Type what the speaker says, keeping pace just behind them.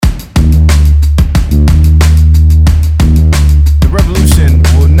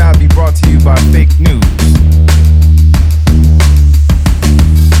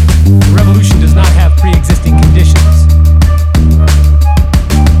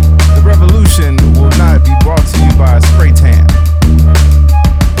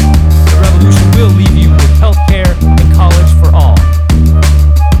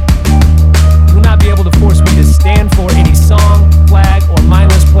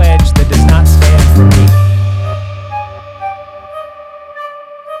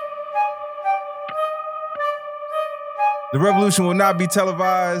The revolution will not be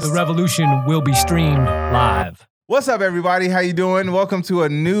televised. The revolution will be streamed live. What's up, everybody? How you doing? Welcome to a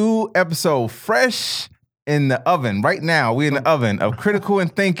new episode, fresh in the oven. Right now, we're in the oven of Critical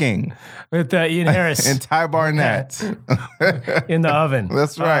and Thinking. With Ian Harris. And Ty Barnett. In the oven.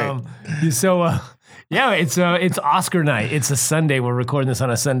 That's right. Yeah, it's Oscar night. It's a Sunday. We're recording this on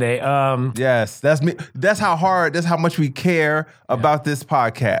a Sunday. Yes, that's me. That's how much we care about this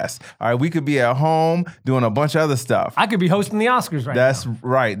podcast. All right, we could be at home doing a bunch of other stuff. I could be hosting the Oscars right now. That's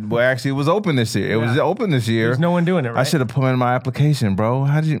right. Well, actually, it was open this year. It was open this year. There's no one doing it, right? I should have put in my application, bro.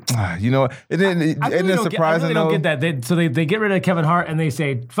 How did you? You know, it didn't surprise I really don't get that. They get rid of Kevin Hart and they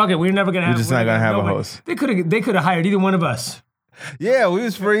say, "Fuck it, we're never gonna have." We're just not gonna have a host. They could have hired either one of us. Yeah, we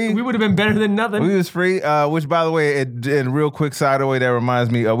was free. We would have been better than nothing. We was free, which, by the way, in real quick side away, that reminds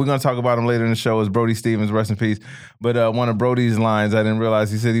me, we're going to talk about him later in the show, is Brody Stevens, rest in peace. But one of Brody's lines, I didn't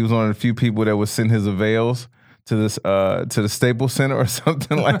realize, he said he was one of the few people that would send his avails to this to the Staples Center or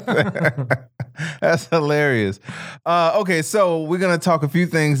something like that. That's hilarious. Okay, so we're gonna talk a few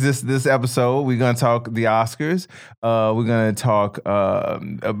things this episode. We're gonna talk the Oscars. We're gonna talk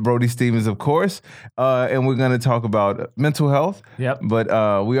Brody Stevens, of course, and we're gonna talk about mental health. Yep. But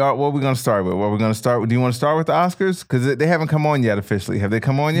what we're gonna start with? What we're gonna start with? Do you want to start with the Oscars? Because they haven't come on yet officially. Have they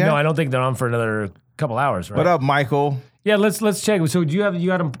come on yet? No, I don't think they're on for another couple hours. Right? What up, Michael? Yeah, let's check. So you got them?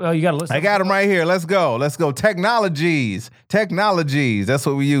 You got a list? I got them right here. Let's go. Technologies. That's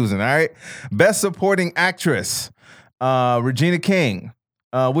what we're using. All right. Best Supporting Actress, Regina King.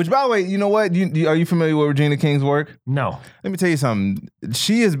 Which, by the way, you know what? Are you familiar with Regina King's work? No. Let me tell you something.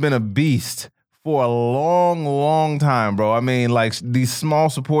 She has been a beast for a long, long time, bro. I mean, like these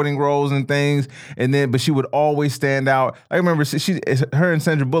small supporting roles and things, but she would always stand out. I remember her and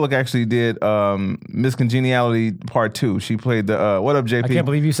Sandra Bullock actually did Miss Congeniality Part 2. She played the what up, JP? I can't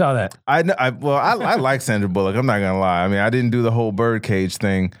believe you saw that. I like Sandra Bullock. I'm not gonna lie. I mean, I didn't do the whole birdcage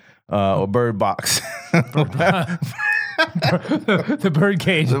thing or bird box. The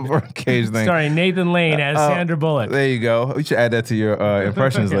birdcage. The birdcage thing. Sorry, Nathan Lane as Sandra Bullock. There you go. We should add that to your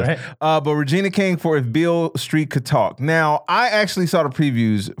impressions list. Right. But Regina King for If Beale Street Could Talk. Now, I actually saw the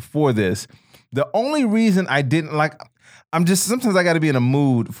previews for this. The only reason I didn't sometimes I got to be in a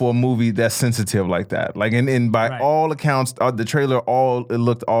mood for a movie that's sensitive like that. Like, and by all accounts, the trailer, it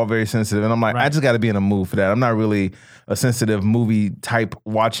looked all very sensitive. And I'm like, I just got to be in a mood for that. I'm not really a sensitive movie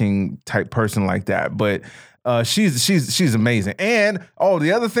watching type person like that. But she's amazing. And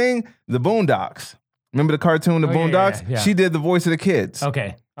the other thing, the Boondocks. Remember the cartoon, The Boondocks? Yeah. She did the voice of the kids.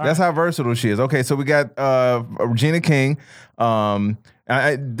 Okay. That's how versatile she is. Okay, so we got Regina King.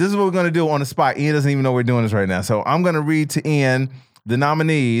 This is what we're going to do on the spot. Ian doesn't even know we're doing this right now. So I'm going to read to Ian the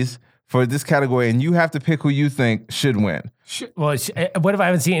nominees for this category, and you have to pick who you think should win. Well, what if I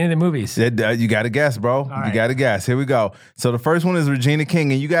haven't seen any of the movies? You got to guess, bro. You got to guess. Here we go. So the first one is Regina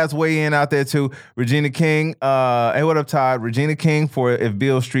King, and you guys weigh in out there too. Regina King. Hey, what up, Todd? Regina King for If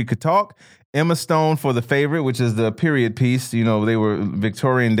Beale Street Could Talk. Emma Stone for The Favorite, which is the period piece. You know, they were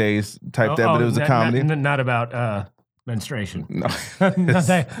Victorian days type but it was a comedy. Not about menstruation. No.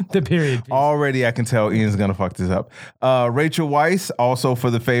 The period piece. Already I can tell Ian's going to fuck this up. Rachel Weisz, also for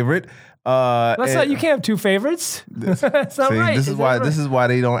The Favorite. You can't have two favorites. That's not right. This is why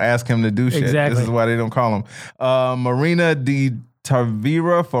they don't ask him to do shit. Exactly. This is why they don't call him. Marina Di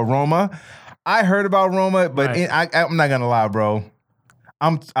Tavira for Roma. I heard about Roma, but I'm not going to lie, bro.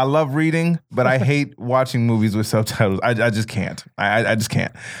 I love reading, but I hate watching movies with subtitles. I just can't. I just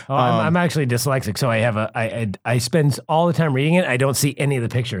can't. I'm actually dyslexic, so I spend all the time reading it. I don't see any of the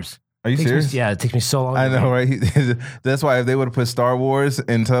pictures. Are you serious? It takes me so long. I know, right? That's why if they would have put Star Wars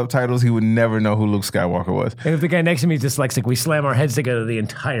in subtitles, he would never know who Luke Skywalker was. And if the guy next to me is dyslexic, we slam our heads together the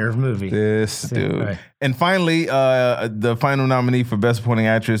entire movie. This dude. Right. And finally, the final nominee for Best Supporting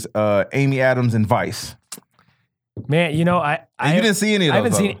Actress, Amy Adams in Vice. Man, you didn't see any of those. I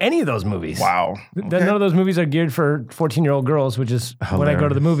haven't seen any of those movies. Wow. Okay. None of those movies are geared for 14-year-old girls, which is hilarious. When I go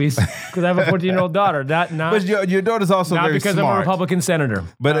to the movies, because I have a 14-year-old daughter. But your daughter's also very smart. Not because I'm a Republican senator.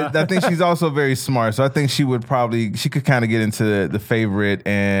 But I think she's also very smart. So I think she could kind of get into The Favorite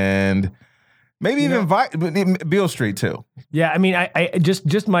and maybe even Beale Street too. Yeah, I mean, I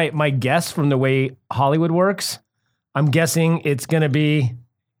just my guess from the way Hollywood works, I'm guessing it's going to be...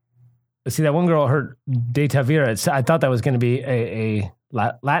 See, that one girl, her De Tavira, I thought that was going to be a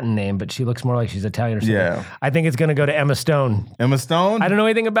Latin name, but she looks more like she's Italian or something. Yeah. I think it's going to go to Emma Stone. Emma Stone? I don't know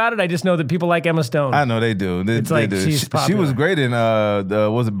anything about it. I just know that people like Emma Stone. I know they do. They do. She's popular. She was great in,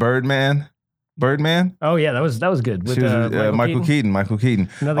 was it Birdman? Birdman? Oh, yeah, that was good. With Michael Keaton. Michael Keaton.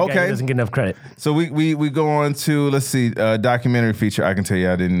 Another guy who doesn't get enough credit. So we go on to, let's see, documentary feature. I can tell you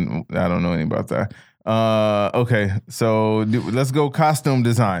I don't know anything about that. Okay, so let's go costume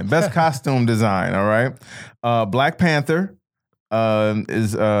design. Best costume design. All right. Black Panther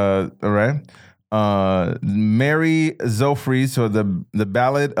is all right. Mary Zofries, or the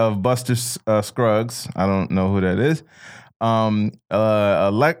Ballad of Buster Scruggs. I don't know who that is.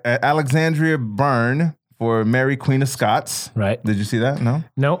 Alexandria Byrne for Mary Queen of Scots. Right. Did you see that? No.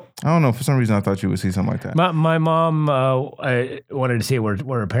 Nope. I don't know. For some reason, I thought you would see something like that. My mom wanted to see it.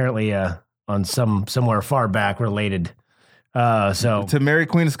 We're apparently on somewhere far back related. So To Mary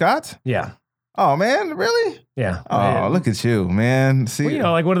Queen of Scots? yeah. Oh man, really? Yeah. Oh, look at you, man. See, Well, you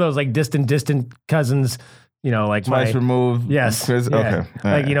know, like one of those like distant cousins. You know, like twice removed. Yes. Chris? Yeah. Okay. All Like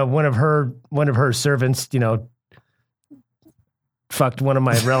right. you know, one of her servants. You know, fucked one of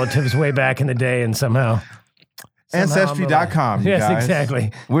my relatives way back in the day, and somehow Ancestry.com, you yes, guys.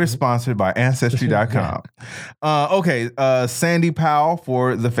 exactly. We're sponsored by Ancestry.com. Okay, Sandy Powell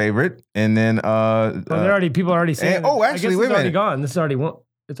for The Favorite. And then... people are already saying. and- oh, I actually, guess wait it's a already minute. gone. This is already one.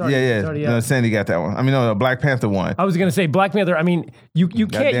 It's already, yeah. It's already No, out. Sandy got that one. I mean, no, the Black Panther one. I was gonna say Black Panther. I mean, you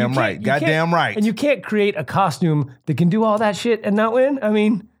can't. Goddamn right. You can't, Goddamn right. And you can't create a costume that can do all that shit and not win. I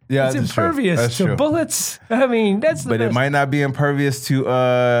mean, Yeah, it's that's true. impervious That's to true. bullets. I mean, that's the But it best. might not be impervious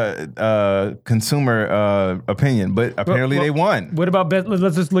to consumer opinion. But apparently well, they won. What about best?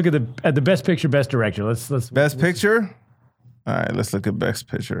 Let's just look at the best picture, best director. Let's Best Picture? All right, let's look at Best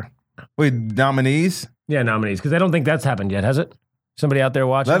Picture. Wait, nominees? yeah, nominees, because I don't think that's happened yet, has it? Somebody out there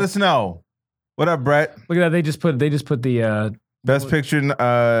watching? Let us know. What up, Brett? Look at that. They just put the Best Picture.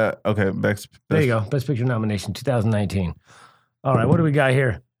 Okay, best. there you go. Best picture nomination 2019. All right, what do we got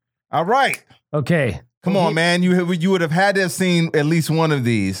here? All right. Okay. Come on, man. You would have had to have seen at least one of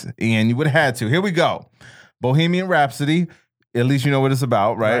these, Ian. You would have had to. Here we go. Bohemian Rhapsody. At least you know what it's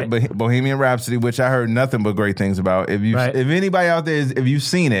about, right? Right. Bohemian Rhapsody, which I heard nothing but great things about. If anybody out there if you've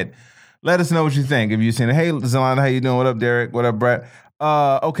seen it, let us know what you think. If you've seen it, hey, Zalanda, how you doing? What up, Derek? What up, Brett?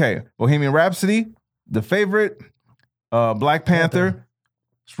 Okay, Bohemian Rhapsody, The Favorite, Black Panther.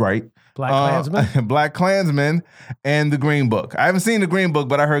 That's right. Black Klansman. Black Klansman, and The Green Book. I haven't seen The Green Book,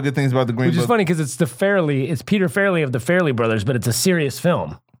 but I heard good things about The Green Which Book. is funny because it's Peter Farrelly of the Farrelly brothers, but it's a serious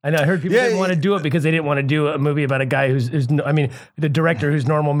film. And I heard people didn't want to do it because they didn't want to do a movie about a guy the director whose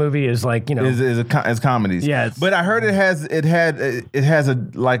normal movie is like, you know. Is comedies. Yeah, but I heard it has a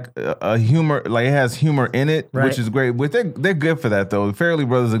humor, like it has humor in it, Right. which is great. But they're good for that though. The Farrelly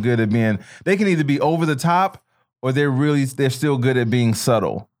brothers are good at they can either be over the top or they're still good at being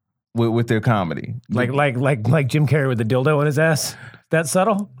subtle with their comedy. like Jim Carrey with the dildo in his ass. That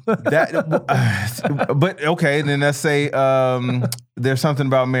subtle? But okay, then let's say there's something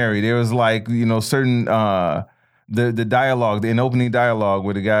about Mary. There was like, you know, certain the dialogue, the opening dialogue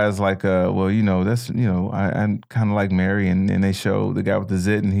where the guy's like, well, you know, that's, you know, I'm kind of like Mary, and they show the guy with the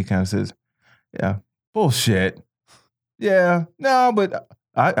zit, and he kind of says, yeah, bullshit. Yeah, no, but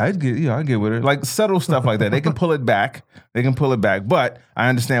I get with her. Like subtle stuff like that. They can pull it back. But I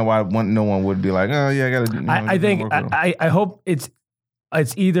understand why no one would be like, oh yeah, I gotta. I think I hope it's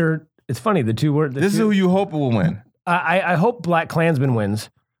either. It's funny the two words. This is who you hope will win. I hope Black Klansman wins,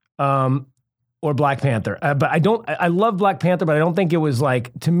 or Black Panther. But I don't. I love Black Panther, but I don't think it was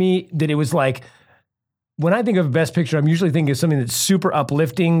like, to me, that it was like, when I think of Best Picture, I'm usually thinking of something that's super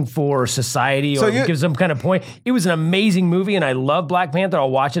uplifting for society or gives some kind of point. It was an amazing movie, and I love Black Panther. I'll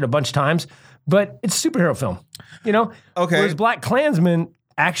watch it a bunch of times, but it's a superhero film, you know? Okay. Whereas Black Klansman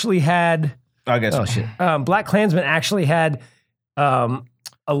actually had... I guess. Oh, shit. Black Klansman actually had a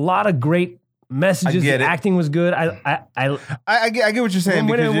lot of great messages. I get the it. acting was good. I get what you're saying.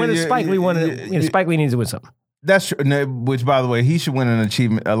 When Spike Lee won, Spike Lee needs to win something. That's true. No, which, by the way, he should win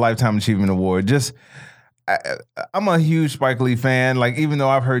a lifetime achievement award. Just, I'm a huge Spike Lee fan. Like, even though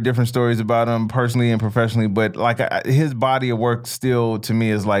I've heard different stories about him personally and professionally, but like his body of work still to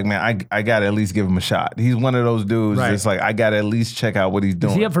me is like, man, I gotta at least give him a shot. He's one of those dudes. Right. That's like, I gotta at least check out what he's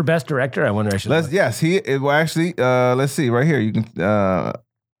doing. Is he up for Best Director? I wonder. Let's see right here. You can.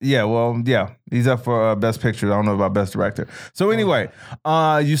 He's up for Best Picture. I don't know about Best Director. So anyway,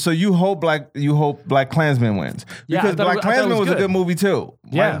 you hope Black Klansman wins, Yeah, because Black Klansman was a good movie too.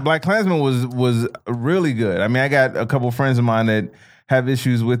 Yeah. Black Klansman was really good. I mean, I got a couple friends of mine that have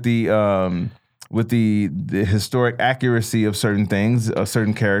issues with the historic accuracy of certain things, of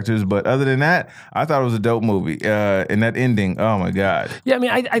certain characters, but other than that, I thought it was a dope movie. And that ending, oh my god. Yeah, I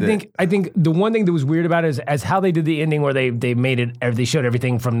mean, I think the one thing that was weird about it is as how they did the ending, where they made it, they showed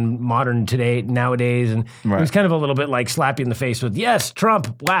everything from modern today nowadays, and it was kind of a little bit like slap you in the face with, yes,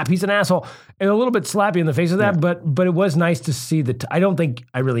 Trump, WAP, he's an asshole, and a little bit slap you in the face with that. But it was nice to see that. I don't think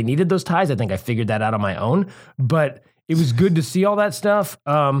I really needed those ties. I think I figured that out on my own, but it was good to see all that stuff.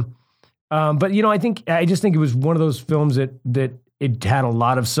 But I just think it was one of those films that it had a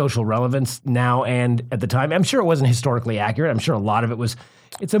lot of social relevance now and at the time. I'm sure it wasn't historically accurate. I'm sure a lot of it was.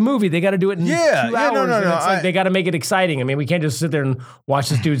 It's a movie. They got to do it in 2 hours. No. And it's like they got to make it exciting. I mean, we can't just sit there and watch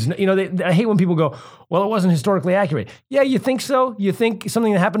this dude's. I hate when people go, "Well, it wasn't historically accurate." Yeah, you think so? You think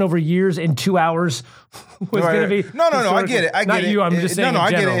something that happened over years in 2 hours was going to be? No. I get it. Not you. I'm just saying.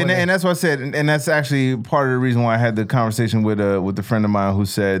 I get it, and that's what I said, and that's actually part of the reason why I had the conversation with a friend of mine who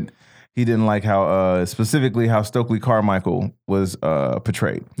said he didn't like how specifically how Stokely Carmichael was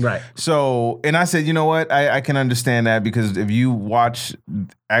portrayed. Right. So, and I said, you know what? I can understand that because if you watch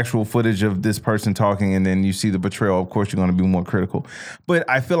actual footage of this person talking and then you see the portrayal, of course, you're going to be more critical. But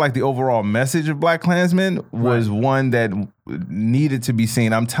I feel like the overall message of BlacKkKlansman was one that needed to be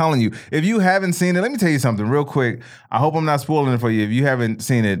seen. I'm telling you, if you haven't seen it, let me tell you something real quick. I hope I'm not spoiling it for you. If you haven't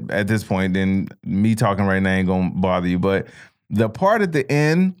seen it at this point, then me talking right now ain't going to bother you. But the part at the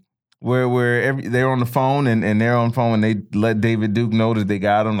end, where they're on the phone and they're on the phone and they let David Duke know that they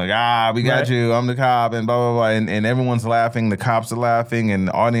got him, like, we got you, I'm the cop, and blah, blah, blah. And everyone's laughing, the cops are laughing, and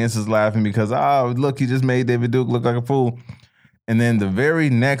the audience is laughing because, look, he just made David Duke look like a fool. And then the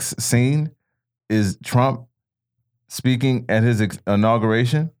very next scene is Trump speaking at his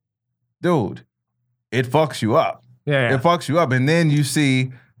inauguration. Dude, it fucks you up. Yeah. It fucks you up. And then you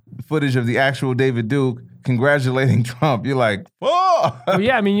see footage of the actual David Duke congratulating Trump. You're like, oh. Well,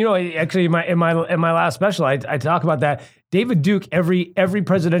 yeah, I mean, actually, in my last special, I talk about that. David Duke, every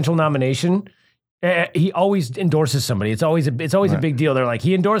presidential nomination, he always endorses somebody. It's always a big deal. They're like,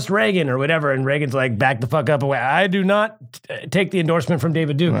 he endorsed Reagan or whatever, and Reagan's like, back the fuck up away. I do not take the endorsement from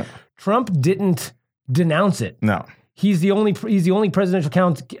David Duke. Right. Trump didn't denounce it. No, he's the only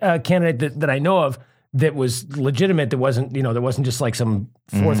presidential candidate that I know of that was legitimate. That wasn't just like some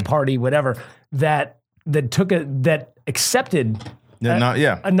fourth party whatever that accepted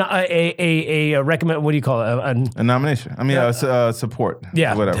a recommend. What do you call it? A nomination. I mean, support.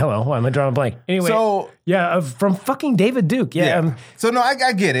 Yeah. Whatever. Hello. Why am I drawing a blank? Anyway. So from fucking David Duke. Yeah. So no,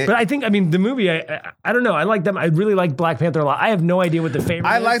 I get it. But I think the movie. I don't know. I like them. I really like Black Panther a lot. I have no idea what the favorite.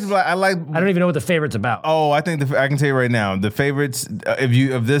 I don't even know what the favorite's about. Oh, I think I can tell you right now. The favorites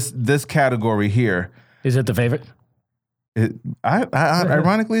of this category here. Is it the favorite?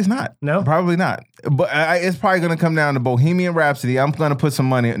 Ironically, it's not. No, probably not. But it's probably going to come down to Bohemian Rhapsody. I'm going to put some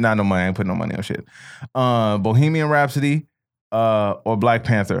money. Not no money. I ain't putting no money on shit. Bohemian Rhapsody or Black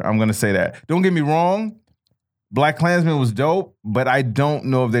Panther. I'm going to say that. Don't get me wrong. BlacKkKlansman was dope, but I don't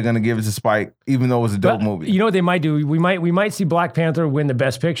know if they're going to give it to Spike, even though it was a dope movie. You know what they might do? We might see Black Panther win the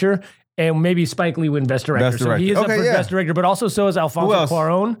Best Picture, and maybe Spike Lee win Best Director. So he is up for Best Director, but also so is Alfonso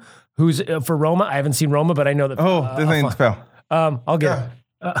Cuarón. Who's for Roma? I haven't seen Roma, but I know that. This ain't spell. I'll get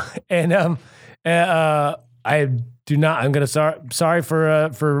it. I do not. I'm gonna sorry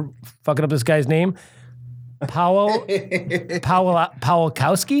for fucking up this guy's name.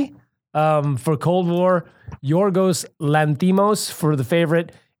 Pawlikowski for Cold War. Yorgos Lanthimos for The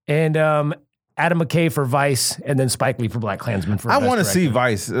Favorite, and Adam McKay for Vice, and then Spike Lee for BlacKkKlansman for. I want to see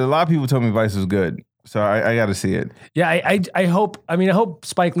Vice. A lot of people told me Vice was good. So I got to see it. Yeah, I hope. I hope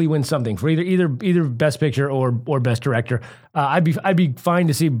Spike Lee wins something for either Best Picture or Best Director. I'd be fine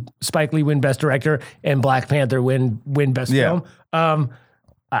to see Spike Lee win Best Director and Black Panther win Best Film. I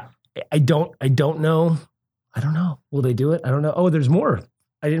don't know. I don't know. Will they do it? I don't know. Oh, there's more.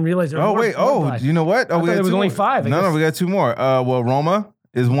 I didn't realize there were more. Oh, you know what? Oh, there was only 5. No, we got 2 more. Well, Roma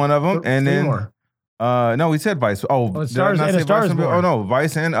is one of them, and then more. No, we said Vice. A Star is Born. Oh no,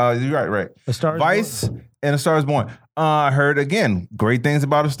 Vice and you're right. Vice and A Star is Born. I heard again great things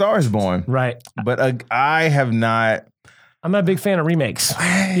about A Star is Born. Right, but I have not. I'm not a big fan of remakes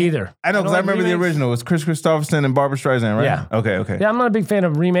either. I know because I remember the original. It was Chris Christopherson and Barbra Streisand, right? Yeah. Okay. Yeah, I'm not a big fan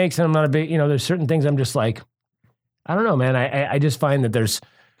of remakes, and I'm not a big. There's certain things I'm just like, I don't know, man. I just find that it's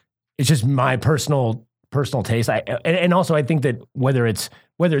just my personal taste. And also I think that whether it's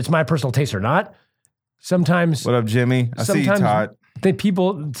my personal taste or not. Sometimes. What up, Jimmy? I see you, Todd.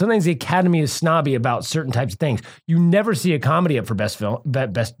 Sometimes the Academy is snobby about certain types of things. You never see a comedy up for best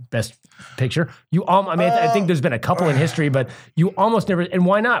picture. I think there's been a couple in history, but you almost never. And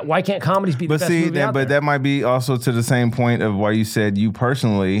why not? Why can't comedies be the best movie out there? That might be also to the same point of why you said you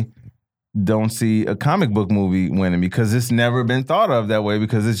personally don't see a comic book movie winning because it's never been thought of that way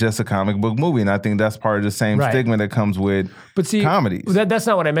because it's just a comic book movie. And I think that's part of the same stigma that comes with comedies. That's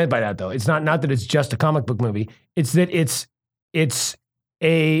not what I meant by that, though. It's not that it's just a comic book movie. It's that it's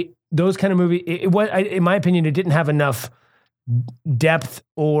those kind of movie. In my opinion, it didn't have enough depth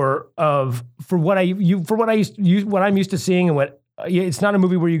for what I'm used to seeing and what it's not a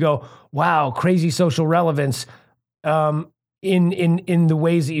movie where you go, wow, crazy social relevance in the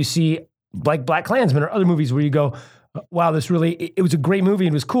ways that you see like Black Klansman or other movies where you go, wow, this really, it was a great movie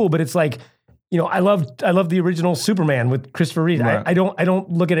and it was cool, but it's like, you know, I love the original Superman with Christopher Reeve. Right. I don't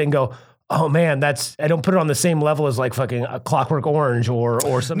look at it and go, oh man, I don't put it on the same level as like fucking A Clockwork Orange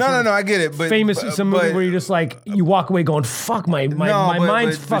or some No, I get it. But some movie where you're just like, you walk away going, fuck, my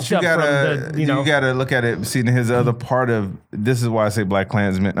mind's fucked up from the, you know. You gotta look at it. See, here's the other part of, this is why I say Black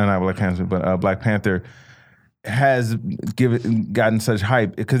Klansman, not Black Klansman, but Black Panther has gotten such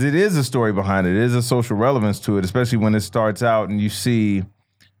hype because it is a story behind it. It is a social relevance to it, especially when it starts out and you see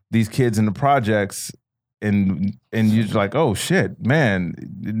these kids in the projects and you're just like, oh shit, man,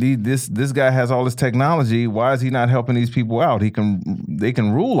 this guy has all this technology. Why is he not helping these people out? They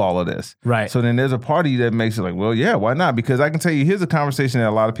can rule all of this. Right. So then there's a party that makes it like, well, yeah, why not? Because I can tell you, here's a conversation that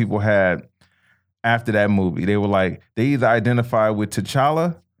a lot of people had after that movie. They were like, they either identify with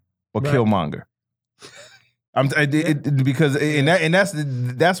T'Challa or Killmonger. Because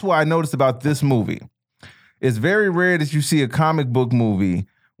that's what I noticed about this movie. It's very rare that you see a comic book movie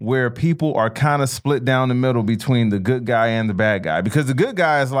where people are kind of split down the middle between the good guy and the bad guy. Because the good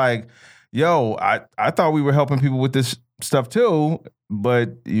guy is like, yo, I thought we were helping people with this stuff too,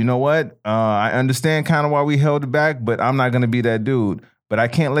 but you know what? I understand kind of why we held it back, but I'm not going to be that dude. But I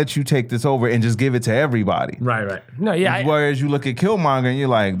can't let you take this over and just give it to everybody. Right. No, yeah. Whereas you look at Killmonger and you're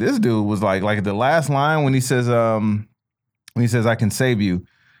like, this dude was like the last line when he says, I can save you.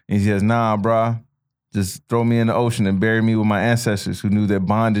 And he says, nah, bruh, just throw me in the ocean and bury me with my ancestors who knew that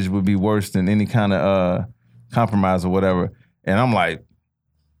bondage would be worse than any kind of compromise or whatever. And I'm like,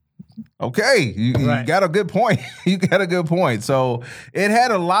 okay, you got a good point. You got a good point. So it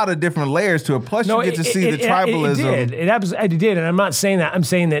had a lot of different layers to it. Plus, you get to see the tribalism. It absolutely did. And I'm not saying that. I'm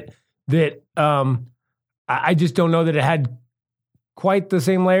saying that I just don't know that it had quite the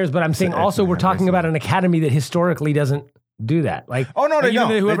same layers. But I'm saying also we're talking about an academy that historically doesn't do that. Like, oh no, they don't.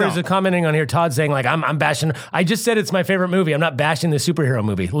 Whoever is commenting on here, Todd saying like, I'm bashing. I just said it's my favorite movie. I'm not bashing the superhero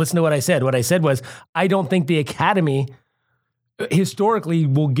movie. Listen to what I said. What I said was, I don't think the academy historically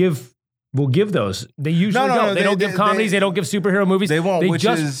will give those. They usually don't. They don't give comedies. They don't give superhero movies. They won't. They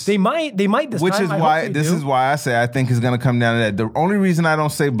might this which time. Is why this is why I say I think it's going to come down to that. The only reason I don't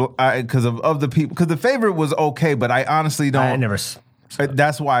say because of the people, because The Favorite was okay, but I honestly don't. I never.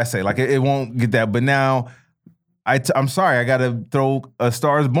 That's why I say like it won't get that. But now I'm sorry, I got to throw A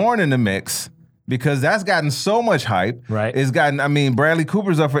Star Is Born in the mix. Because that's gotten so much hype. Right. It's gotten, I mean, Bradley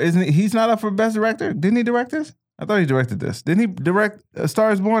Cooper's up for, isn't he? He's not up for Best Director? Didn't he direct this? I thought he directed this. Didn't he direct A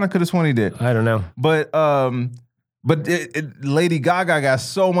Star Is Born? I could have sworn he did. I don't know. But Lady Gaga got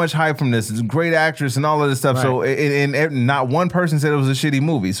so much hype from this. It's a great actress and all of this stuff. Right. So and not one person said it was a shitty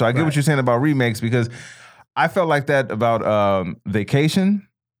movie. So I get what you're saying about remakes because I felt like that about Vacation.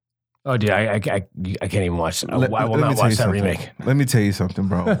 Oh, dude, I can't even watch. I will not watch that remake. Let me tell you something,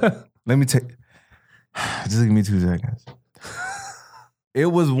 bro. Just give me 2 seconds. It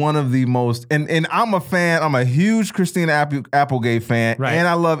was one of the most, and I'm a fan. I'm a huge Christina Applegate fan, and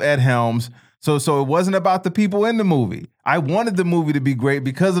I love Ed Helms. So it wasn't about the people in the movie. I wanted the movie to be great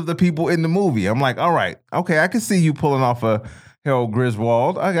because of the people in the movie. I'm like, all right, okay, I can see you pulling off a Harold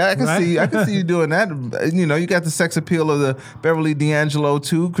Griswold. I can see you doing that. You know, you got the sex appeal of the Beverly D'Angelo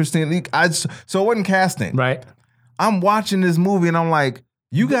too, Christina. So it wasn't casting. Right. I'm watching this movie and I'm like,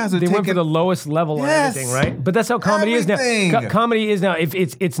 you guys are they went for the lowest level on everything, right? But that's how comedy is now. Comedy is now. If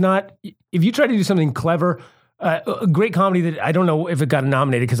it's not, if you try to do something clever, a great comedy that I don't know if it got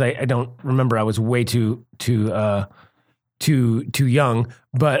nominated because I don't remember. I was way too young.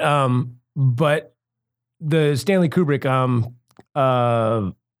 But the Stanley Kubrick,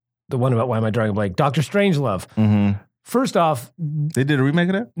 the one about why am I drawing a blank? Dr. Strangelove. Mm-hmm. First off, they did a remake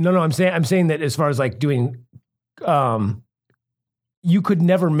of that? No, I'm saying that as far as like doing. You could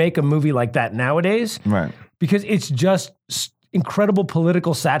never make a movie like that nowadays, right? Because it's just incredible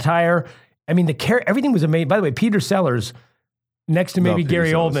political satire. I mean, everything was amazing. By the way, Peter Sellers, next to maybe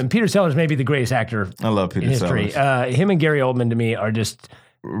Gary Oldman. Peter Sellers may be the greatest actor. I love Peter Sellers. Him and Gary Oldman to me are just.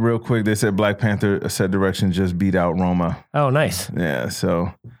 Real quick, they said Black Panther set direction just beat out Roma. Oh, nice. Yeah.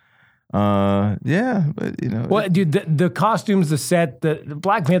 So. Yeah, but you know. Well, dude, the costumes, the set, the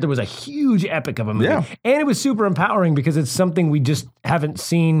Black Panther was a huge epic of a movie. Yeah. And it was super empowering because it's something we just haven't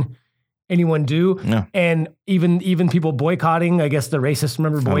seen anyone do. Yeah. And even people boycotting, I guess the racists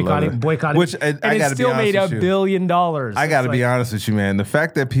remember boycotting. Which I and it still made $1 billion. I got to be honest with you, man. The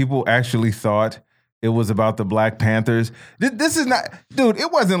fact that people actually thought it was about the Black Panthers. This is not, dude, it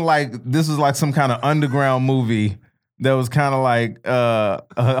wasn't like this was like some kind of underground movie. That was kind of like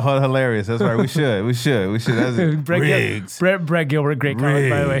hilarious. That's right. We should. That's Riggs. Brett Gilbert, great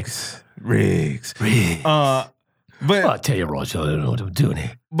comment, by the way. Riggs. But I'll tell you, Roger, I don't know what I'm doing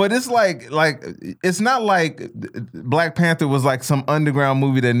here. But it's like it's not like Black Panther was like some underground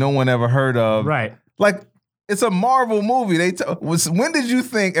movie that no one ever heard of. Right. Like it's a Marvel movie. When did you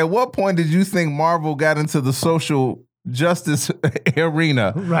think? At what point did you think Marvel got into the social justice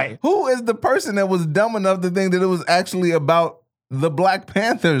arena? Right. Who is the person that was dumb enough to think that it was actually about the Black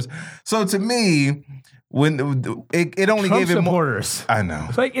Panthers? So to me, when it only Trump gave it supporters. I know,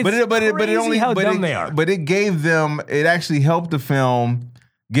 Like, it's it only how dumb they are. But it gave them. It actually helped the film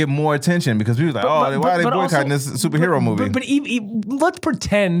get more attention because we were like, why are they boycotting this superhero movie? But let's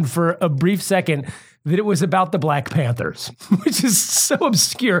pretend for a brief second that it was about the Black Panthers, which is so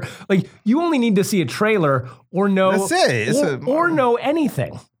obscure. Like, you only need to see a trailer or know, That's it. or know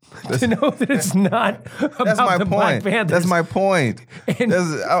anything to know that it's not about the Black Panthers. That's my point.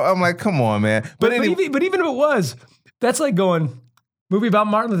 I'm like, come on, man. But even if it was, that's like going, movie about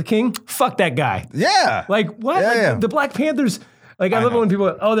Martin Luther King? Fuck that guy. Yeah. Like, what? Yeah, Like, yeah. the Black Panthers... Like, I love it when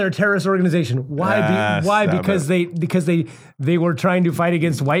people go, they're a terrorist organization. Why? Why? Because they were trying to fight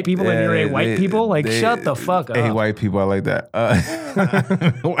against white people and they hate white people? Like, shut the fuck up. I hate white people. I like that.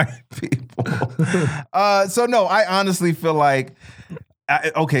 White people. So no, I honestly feel like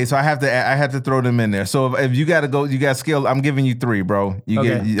so I have to throw them in there. So if you got to go, you got skill. I'm giving you 3, bro.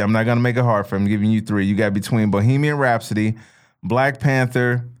 I'm not gonna make it hard for him. I'm giving you 3. You got between Bohemian Rhapsody, Black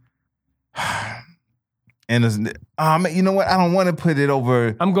Panther. And you know what? I don't want to put it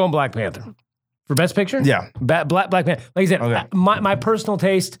over. I'm going Black Panther for Best Picture. Yeah, Black Panther. Like I said, Okay. my personal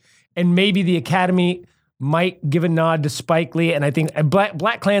taste, and maybe the Academy might give a nod to Spike Lee. And I think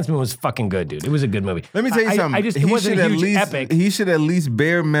Black Klansman was fucking good, dude. It was a good movie. Let me tell you something. It wasn't a huge epic. He should at least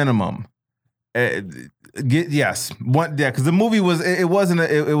bare minimum. Because the movie was it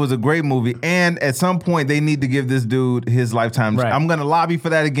was a great movie, and at some point they need to give this dude his lifetime. Right. I'm gonna lobby for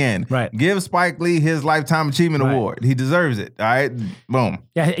that again. Right. Give Spike Lee his lifetime achievement award. He deserves it. All right, boom.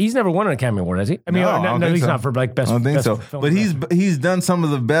 Yeah, he's never won an Academy Award, has he? I mean, I don't no, think he's so. not for like best. I don't think best so. film. But he's done some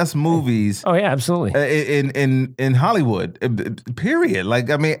of the best movies. Oh yeah, absolutely. In Hollywood. Period. Like,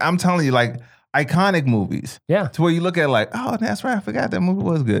 I mean, I'm telling you, like, iconic movies. Yeah. To where you look at like, oh, that's right. I forgot that movie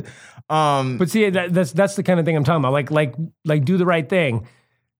was good. But see, that's the kind of thing I'm talking about. Like do the right thing.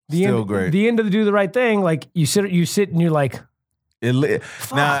 Great. The end of the do the right thing. Like you sit and you're like,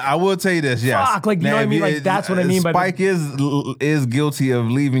 now I will tell you this. Yes. Fuck, like, you know what I mean? Like, that's what I mean by Spike is guilty of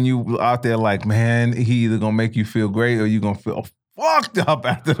leaving you out there like, man, he either gonna make you feel great or you gonna feel fucked up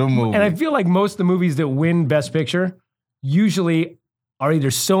after the movie. And I feel like most of the movies that win Best Picture usually are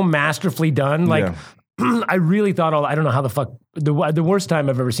either so masterfully done. Like, I really thought I don't know how the fuck, the worst time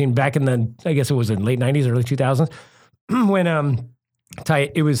I've ever seen back in the, I guess it was in late 90s, early 2000s, when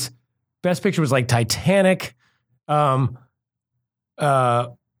it was, Best Picture was like Titanic, The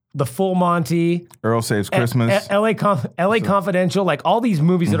Full Monty, Earl Saves Christmas, LA Confidential, like all these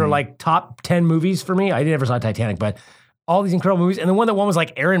movies that are like top 10 movies for me. I never saw Titanic, but all these incredible movies. And the one that won was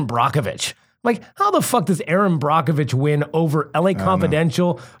like Aaron Brockovich. Like, how the fuck does Aaron Brockovich win over LA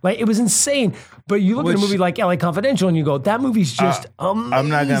Confidential? Like, it was insane. But you look at a movie like LA Confidential and you go, that movie's just amazing. I'm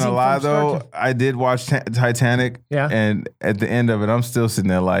not gonna lie though, I did watch Titanic, and at the end of it, I'm still sitting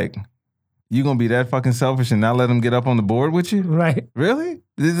there like, you gonna be that fucking selfish and not let them get up on the board with you? Right. Really?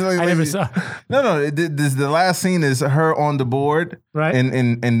 I never saw. No. The last scene is her on the board, right?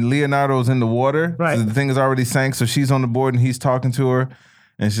 And Leonardo's in the water. Right. So the thing is already sank, so she's on the board and he's talking to her,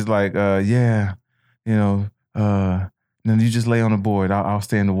 and she's like, "Yeah, you know, then you just lay on the board. I'll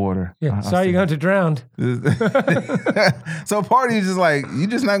stay in the water." Yeah. Sorry, you're going to drown. So part of you just like, you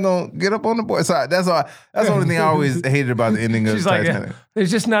just not gonna get up on the board. So that's the only thing I always hated about the ending of Titanic. Like, there's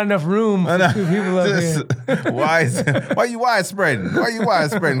just not enough room for two people up here. Why you widespreading? Why you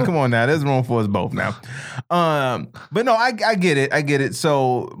widespreading? Come on now, there's room for us both now. But no, I get it.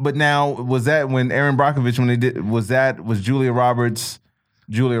 So, but now was that when Aaron Brockovich, when they did, was Julia Roberts?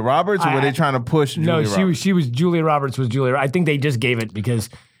 Or were they trying to push? No, she was Julia Roberts. I think they just gave it because,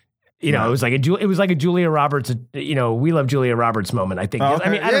 you know, it was like a Julia Roberts. You know, we love Julia Roberts moment. I think. Oh, okay. I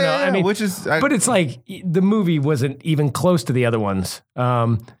mean, I don't know. I mean, but it's like the movie wasn't even close to the other ones.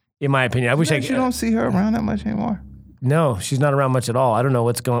 In my opinion, I wish you don't see her around that much anymore. No, she's not around much at all. I don't know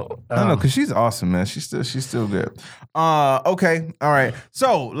what's going. I don't know, because she's awesome, man. She's still good. Okay, all right.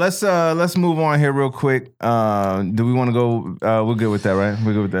 So let's move on here real quick. Do we want to go? We're good with that, right?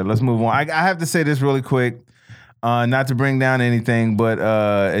 We're good with that. Let's move on. I have to say this really quick. Not to bring down anything, but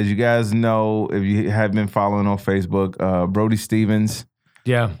as you guys know, if you have been following on Facebook, Brody Stevens.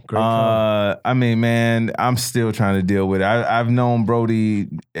 Yeah, great call. I mean, man, I'm still trying to deal with it. I've known Brody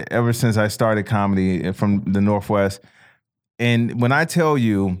ever since I started comedy from the Northwest. And when I tell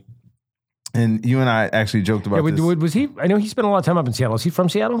you, And you and I actually joked about this. Was he? I know he spent a lot of time up in Seattle. Is he from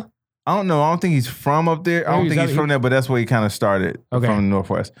Seattle? I don't know. I don't think he's from up there. I don't think he's from there, but that's where he kind of started, from the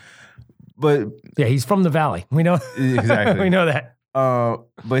Northwest. But yeah, he's from the Valley. We know exactly. We know that.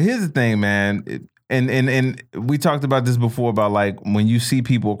 But here's the thing, man. And we talked about this before about like when you see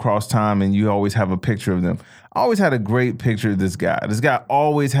people across time and you always have a picture of them. I always had a great picture of this guy. This guy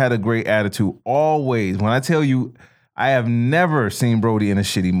always had a great attitude. Always. When I tell you, I have never seen Brody in a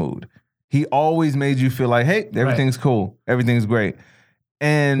shitty mood. He always made you feel like, hey, everything's cool. Everything's great.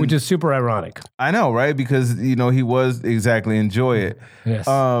 And which is super ironic. I know, right? Because, you know, he was exactly enjoy it. Yes.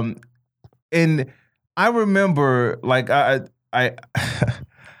 And I remember like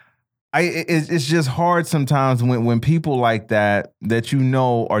it's just hard sometimes when people like that you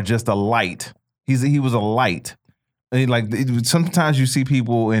know are just a light. He was a light. And sometimes you see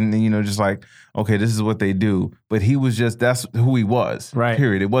people and you know just like, okay, this is what they do, but he was just, that's who he was. Right.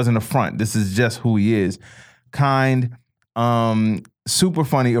 Period. It wasn't a front. This is just who he is. Kind, super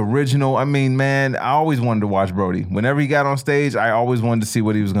funny, original. I mean, man, I always wanted to watch Brody. Whenever he got on stage, I always wanted to see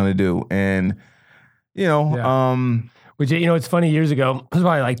what he was going to do. And you know, which, you know, it's funny, years ago, it was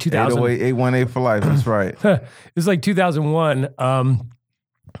probably like 2000. 818 for life. That's right. It was like 2001.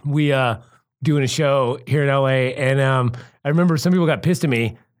 We doing a show here in LA, and I remember some people got pissed at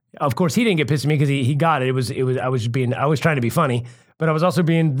me. Of course, he didn't get pissed at me because he got it. It was I was trying to be funny, but I was also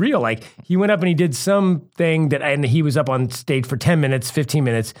being real. Like he went up and he did something and he was up on stage for 10 minutes, 15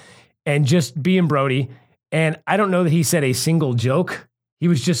 minutes, and just being Brody. And I don't know that he said a single joke. He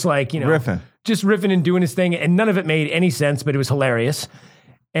was just like, you know, just riffing and doing his thing, and none of it made any sense, but it was hilarious.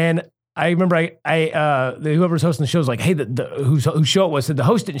 And I remember whoever was hosting the show was like, hey, whose show it was, said the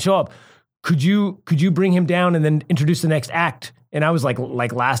host didn't show up. Could you bring him down and then introduce the next act? And I was like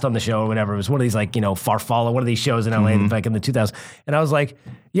last on the show or whatever. It was one of these like, you know, Farfalla, one of these shows in LA back in the 2000s. And I was like,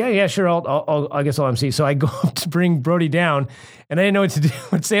 yeah, sure. I guess I'll MC. So I go up to bring Brody down, and I didn't know what to do.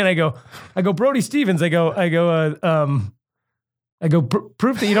 What to say. And I go, Brody Stevens. I go,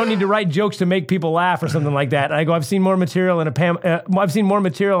 proof that you don't need to write jokes to make people laugh or something like that. And I go, I've seen more material on a Pamela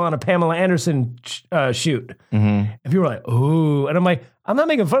Anderson shoot. And people were like, ooh. And I'm like, I'm not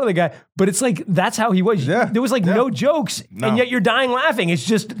making fun of the guy, but it's like, that's how he was. Yeah. There was like no jokes, and yet you're dying laughing. It's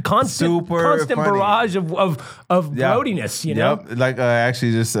just constant barrage of brodiness, you know? Yep. Like I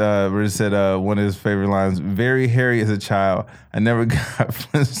actually just said one of his favorite lines, very hairy as a child. I never got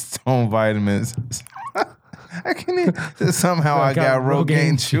Flintstone vitamins. I can't even, somehow I got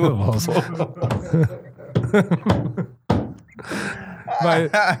Rogaine chewables.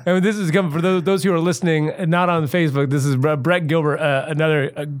 And this is coming for those who are listening, not on Facebook. This is Brett Gilbert,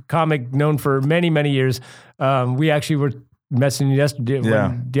 another comic known for many, many years. We actually were messaging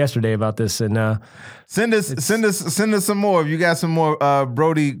yesterday about this, and send us some more if you got some more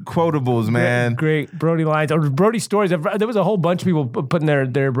Brody quotables, man. Great Brody lines or Brody stories. There was a whole bunch of people putting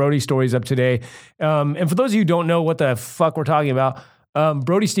their Brody stories up today. And for those of you who don't know what the fuck we're talking about,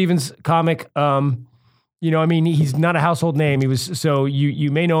 Brody Stevens, comic. You know, I mean, he's not a household name. He was, so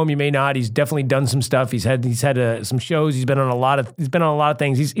you may know him, you may not. He's definitely done some stuff. He's had some shows. He's been on a lot of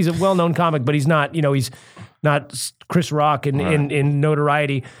things. He's a well-known comic, but he's not, you know, he's not Chris Rock in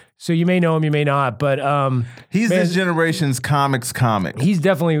notoriety. So you may know him, you may not, but he's this generation's comics comic. He's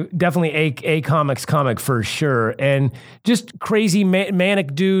definitely a comics comic for sure, and just crazy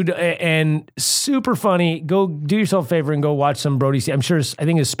manic dude and super funny. Go do yourself a favor and go watch some Brody. I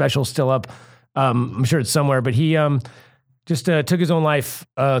think his special's still up. I'm sure it's somewhere, but he just took his own life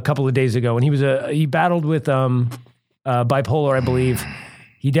a couple of days ago, and he battled with bipolar, I believe.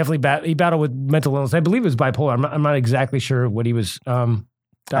 He definitely he battled with mental illness. I believe it was bipolar. I'm not exactly sure what he was diagnosed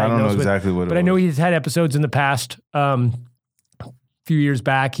with. I don't know exactly what it was. But I know he's had episodes in the past. A few years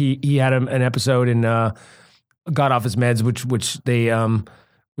back, he had an episode and got off his meds,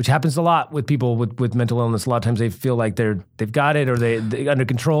 which happens a lot with people with mental illness. A lot of times they feel like they've got it or they under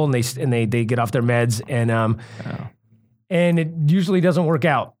control, and they get off their meds, and it usually doesn't work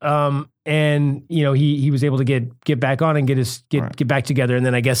out. And you know, he was able to get back on and get back together. And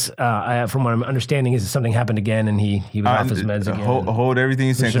then I guess from what I'm understanding is something happened again, and he was off his meds again. Hold everything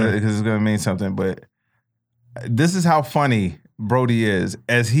you're saying because it's going to mean something. But this is how funny Brody is.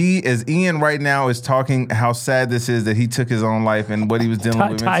 As Ian right now is talking how sad this is that he took his own life and what he was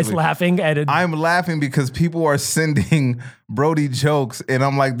dealing with. Ty's laughing at it. I'm laughing because people are sending Brody jokes, and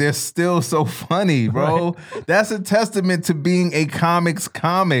I'm like, they're still so funny, bro. Right. That's a testament to being a comic,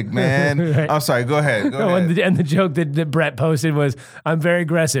 man. Right. I'm sorry, go ahead. Go ahead. And the joke that Brett posted was, I'm very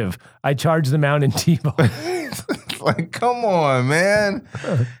aggressive. I charge the mountain T-ball. Like, come on, man.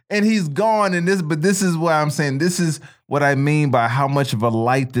 And he's gone, but this is what I'm saying. This is what I mean by how much of a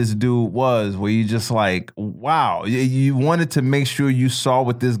light this dude was, where you just like, wow. You wanted to make sure you saw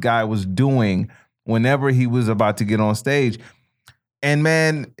what this guy was doing whenever he was about to get on stage. And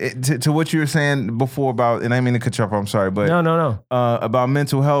man, to what you were saying before about, and I mean to cut you off, I'm sorry, but no. About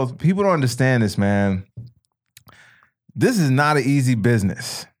mental health, people don't understand this, man. This is not an easy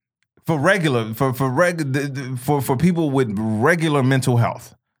business for people with regular mental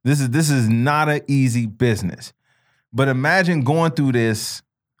health. This is not an easy business. But imagine going through this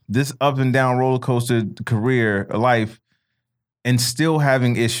up and down roller coaster career life and still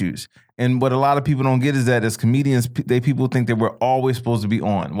having issues. And what a lot of people don't get is that as comedians, people think that we're always supposed to be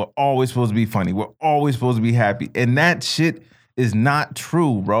on. We're always supposed to be funny. We're always supposed to be happy. And that shit is not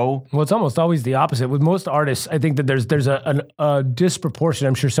true, bro. Well, it's almost always the opposite. With most artists, I think that there's a disproportion.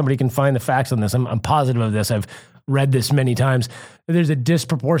 I'm sure somebody can find the facts on this. I'm positive of this. I've read this many times. There's a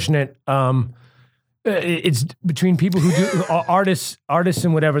disproportionate... it's between people who do artists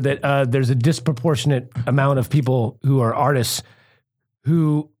and whatever, that there's a disproportionate amount of people who are artists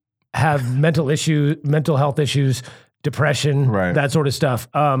who have mental health issues, depression, right, that sort of stuff.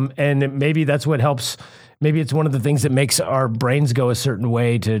 And maybe that's what helps. Maybe it's one of the things that makes our brains go a certain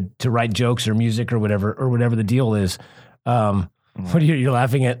way to write jokes or music or whatever the deal is. What are you're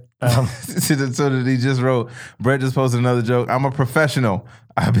laughing at? So that he just wrote, Brett just posted another joke. I'm a professional.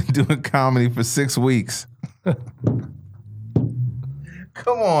 I've been doing comedy for 6 weeks. Come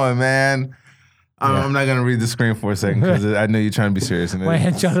on, man. Yeah. I'm not going to read the screen for a second because I know you're trying to be serious. My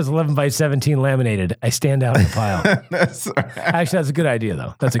headshot is 11x17 laminated. I stand out in the pile. That's right. Actually, that's a good idea,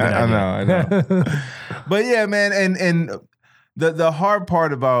 though. That's a good idea. I know. But yeah, man, and the hard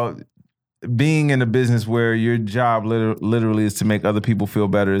part about being in a business where your job literally is to make other people feel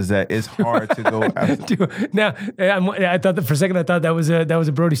better is that it's hard to go after. Now, I thought that for a second, I thought that was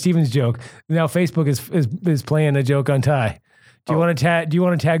a Brody Stevens joke. Now Facebook is playing a joke on Ty. Do you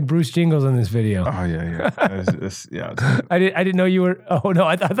want to tag Bruce Jingles in this video? Oh yeah. Yeah. I didn't know you were. Oh no,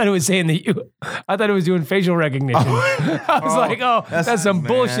 I thought it was saying that you. I thought it was doing facial recognition. I was like, that's some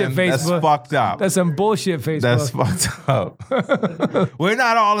bullshit, Facebook. That's fucked up. That's some bullshit, Facebook. That's fucked up. We're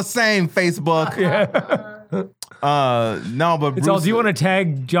not all the same, Facebook. Yeah. No, but it's all. Do you want to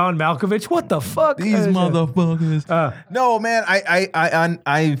tag John Malkovich? What the fuck? These motherfuckers. No, man.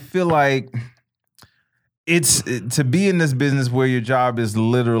 I feel like. It's to be in this business where your job is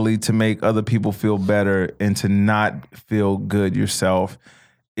literally to make other people feel better and to not feel good yourself.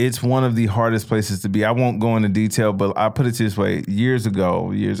 It's one of the hardest places to be. I won't go into detail, but I put it this way. Years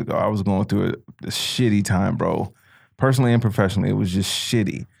ago, I was going through a shitty time, bro. Personally and professionally, it was just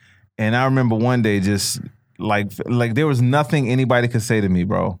shitty. And I remember one day just like there was nothing anybody could say to me,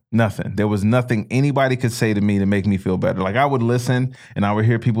 bro. Nothing. There was nothing anybody could say to me to make me feel better. Like I would listen and I would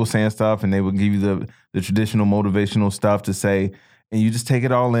hear people saying stuff and they would give you the traditional motivational stuff to say, and you just take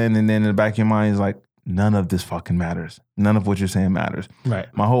it all in, and then in the back of your mind is like, none of this fucking matters. None of what you're saying matters.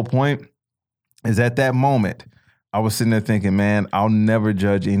 Right. My whole point is at that moment, I was sitting there thinking, man, I'll never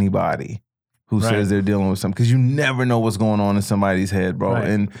judge anybody who says they're dealing with something, because you never know what's going on in somebody's head, bro. Right.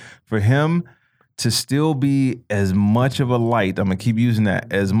 And for him to still be as much of a light, I'm going to keep using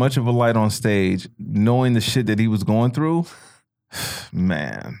that, as much of a light on stage, knowing the shit that he was going through,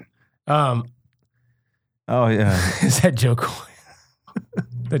 man. Oh, yeah. Is that joke?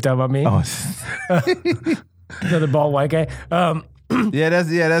 They're talking about me? Oh. Another bald white guy? Yeah,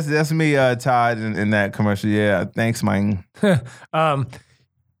 that's me, Todd, in that commercial. Yeah, thanks, man.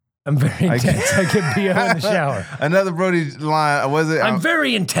 I'm very intense. I get BO in the shower. Another Brody line, was it? I'm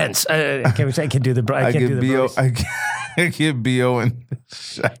very intense. I can do the BO. I get BO in the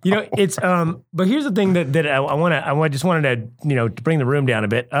shower. You know, it's but here's the thing that I just wanted to, to bring the room down a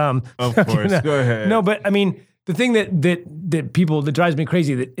bit. Of course. Go ahead. No, but I mean, the thing that people, that drives me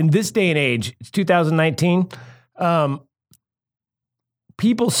crazy, that in this day and age, it's 2019,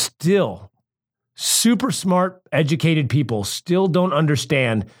 people still, super smart, educated people still don't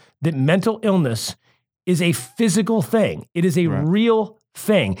understand that mental illness is a physical thing. It is a real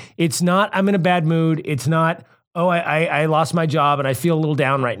thing. It's not, I'm in a bad mood. It's not, I lost my job and I feel a little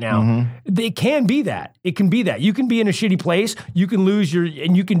down right now. Mm-hmm. It can be that. It can be that. You can be in a shitty place. You can lose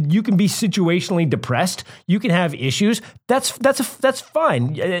and you can be situationally depressed. You can have issues. That's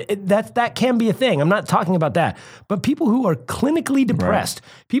fine. That can be a thing. I'm not talking about that. But people who are clinically depressed,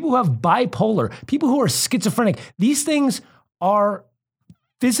 people who have bipolar, people who are schizophrenic, these things are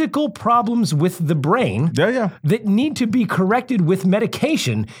physical problems with the brain that need to be corrected with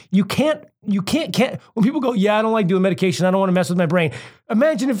medication. You can't, when people go, yeah, I don't like doing medication, I don't want to mess with my brain.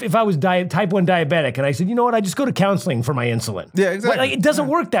 Imagine if I was type 1 diabetic and I said, you know what, I just go to counseling for my insulin. Yeah, exactly. Like, it doesn't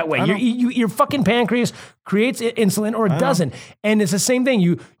work that way. Your fucking pancreas creates insulin or it doesn't. And it's the same thing.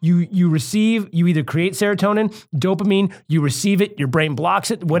 You either create serotonin, dopamine, you receive it, your brain blocks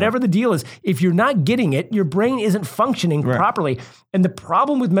it, whatever the deal is. If you're not getting it, your brain isn't functioning properly. And the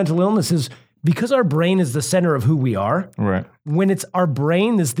problem with mental illness is because our brain is the center of who we are, when it's our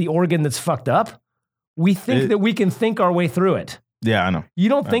brain is the organ that's fucked up, we think that we can think our way through it. Yeah, I know. You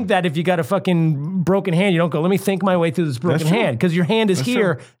don't think that if you got a fucking broken hand, you don't go, let me think my way through this broken hand, because your hand is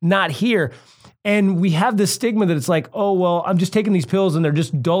here, not here. And we have this stigma that it's like, oh, well, I'm just taking these pills and they're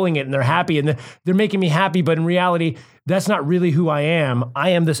just dulling it and they're happy and they're making me happy. But in reality, that's not really who I am. I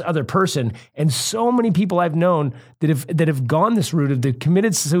am this other person. And so many people I've known that have gone this route, they've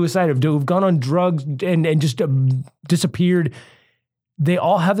committed suicide, have gone on drugs and just disappeared. They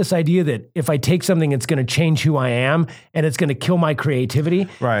all have this idea that if I take something, it's going to change who I am and it's going to kill my creativity.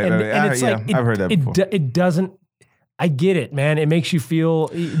 Right. And it's like, I've heard that before. It doesn't. I get it, man. It makes you feel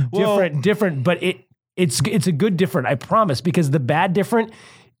different, but it's a good different, I promise, because the bad different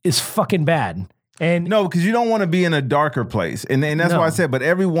is fucking bad. And no, because you don't want to be in a darker place. And that's why I said, but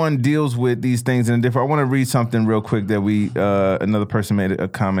everyone deals with these things in a different. I want to read something real quick that another person made a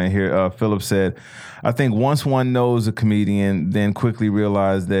comment here. Philip said, I think once one knows a comedian, then quickly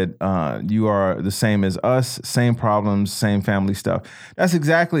realize that you are the same as us, same problems, same family stuff. That's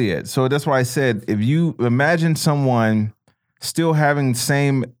exactly it. So that's why I said, if you imagine someone still having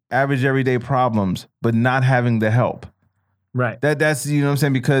same average everyday problems, but not having the help. Right. That's, you know what I'm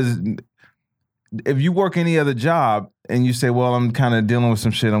saying? Because if you work any other job and you say, well, I'm kind of dealing with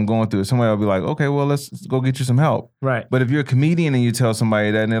some shit, I'm going through it, somebody will be like, okay, well, let's go get you some help. Right. But if you're a comedian and you tell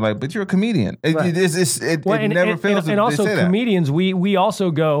somebody that and they're like, but you're a comedian. It never fails. And also comedians, we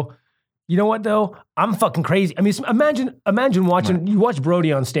also go, you know what though? I'm fucking crazy. I mean, imagine watching, you watch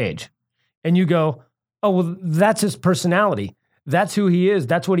Brody on stage and you go, oh, well, that's his personality. That's who he is.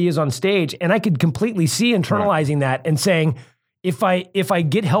 That's what he is on stage. And I could completely see internalizing that and saying, if I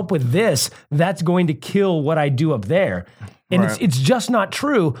get help with this, that's going to kill what I do up there. And it's just not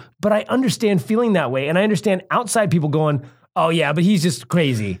true, but I understand feeling that way. And I understand outside people going, oh yeah, but he's just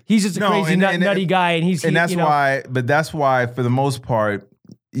crazy. He's just a crazy nutty guy. And that's why for the most part,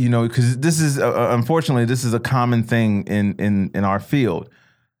 you know, because this is, unfortunately, this is a common thing in our field.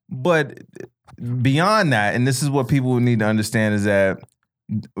 But beyond that, and this is what people need to understand is that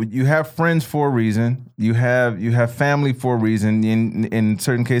you have friends for a reason. You have family for a reason. In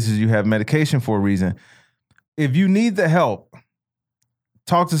certain cases, you have medication for a reason. If you need the help,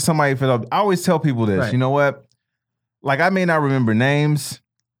 talk to somebody for help. I always tell people this. Right. You know what? Like, I may not remember names.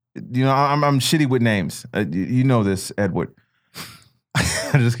 You know, I'm shitty with names. You know this, Edward.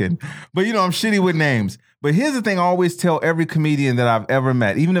 I'm just kidding. But you know, I'm shitty with names. But here's the thing: I always tell every comedian that I've ever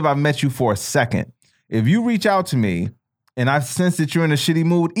met, even if I've met you for a second, if you reach out to me and I sense that you're in a shitty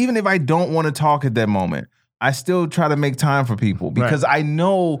mood, even if I don't want to talk at that moment, I still try to make time for people because I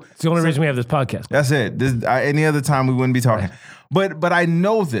know it's the only reason we have this podcast. That's it. Any other time we wouldn't be talking. Right. But I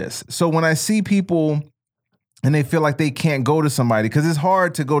know this. So when I see people and they feel like they can't go to somebody, because it's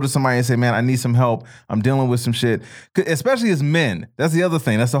hard to go to somebody and say, man, I need some help. I'm dealing with some shit. Especially as men. That's the other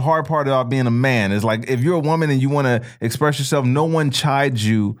thing. That's the hard part about being a man. Is like, if you're a woman and you want to express yourself, no one chides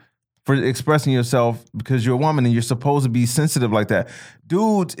you for expressing yourself because you're a woman and you're supposed to be sensitive like that.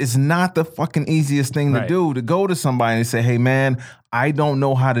 Dudes, it's not the fucking easiest thing to do, to go to somebody and say, hey man, I don't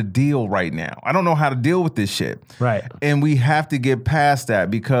know how to deal right now. I don't know how to deal with this shit. Right. And we have to get past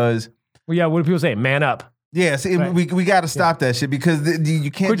that because... Well, yeah, what do people say? Man up. Yeah, see, we got to stop that shit because you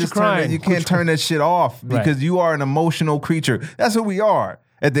can't just turn that shit off because you are an emotional creature. That's who we are.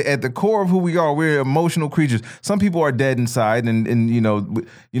 At the core of who we are, we're emotional creatures. Some people are dead inside, and you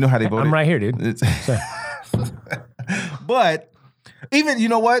know how they vote. I'm right here, dude. But even, you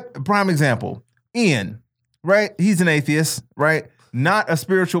know what? Prime example, Ian, right? He's an atheist, right? Not a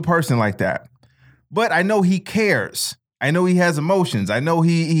spiritual person like that. But I know he cares. I know he has emotions. I know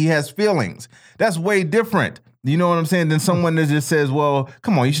he has feelings. That's way different. You know what I'm saying? Than someone that just says, well,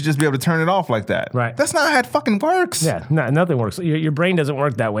 come on, you should just be able to turn it off like that. Right. That's not how it fucking works. Yeah, nothing works. Your brain doesn't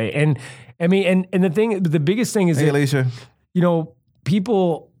work that way. And I mean, and the biggest thing is hey, Alicia. You know,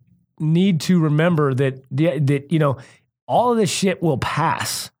 people need to remember that you know, all of this shit will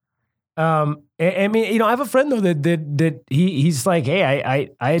pass. I mean, you know, I have a friend though that he's like, hey,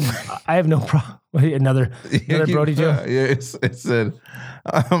 I have no problem. Another Brody joke. Yeah, it said,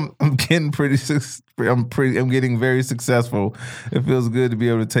 I'm getting I'm getting very successful. It feels good to be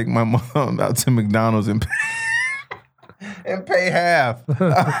able to take my mom out to McDonald's and pay half.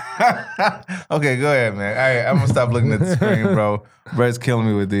 Okay, go ahead, man. All right, I'm gonna stop looking at the screen, bro. Brett's killing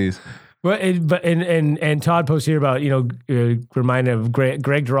me with these. And Todd posts here about, you know, reminding of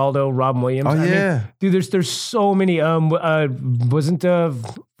Greg Giraldo, Robin Williams. Oh, yeah. mean, dude, there's so many. Wasn't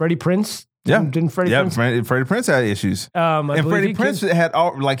Freddie Prinze? Didn't Freddie Prinze? Freddie Prinze had issues. And Freddie Prinze had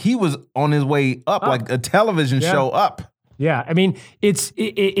he was on his way up, like a television show up. Yeah, I mean,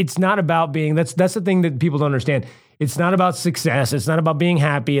 it's not about being. That's the thing that people don't understand. It's not about success. It's not about being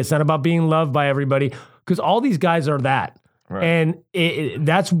happy. It's not about being loved by everybody. Because all these guys are that, right. And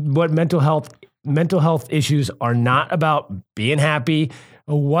that's what mental health issues are not about. Being happy.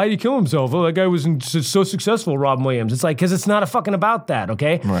 Oh, why did he kill himself? Oh, that guy was so successful, Robin Williams. It's like, because it's not fucking about that,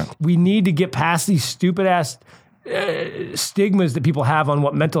 okay? Right. We need to get past these stupid ass stigmas that people have on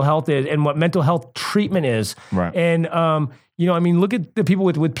what mental health is and what mental health treatment is. Right. And you know, I mean, look at the people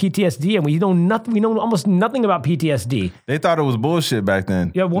with PTSD, and we know nothing. We know almost nothing about PTSD. They thought it was bullshit back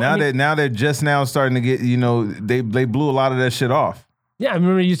then. Yeah. Well, now they're just now starting to get. You know, they blew a lot of that shit off. Yeah, I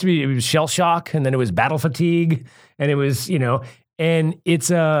remember it used to be, it was shell shock, and then it was battle fatigue, and it was, you know, and there's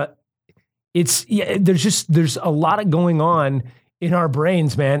a lot going on in our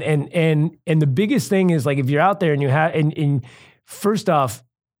brains, man. And the biggest thing is, like, if you're out there and you have, and first off,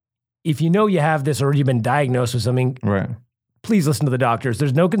 if you know you have this or you've been diagnosed with something, right, please listen to the doctors.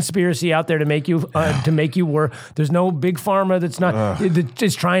 There's no conspiracy out there to make you work. There's no big pharma that's not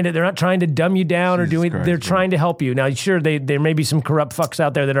just trying to. They're not trying to dumb you down or doing. They're trying to help you. Now, sure, there may be some corrupt fucks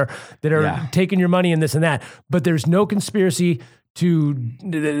out there that are taking your money and this and that. But there's no conspiracy.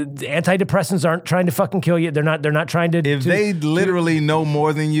 The antidepressants aren't trying to fucking kill you. They're not trying to. If they literally know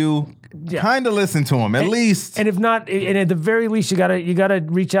more than you, kind of listen to them at least. And if not, and at the very least, you gotta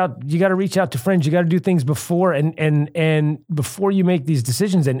reach out. You gotta reach out to friends. You gotta do things before and before you make these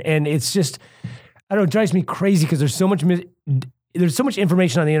decisions. And it's just, I don't know, it drives me crazy because there's so much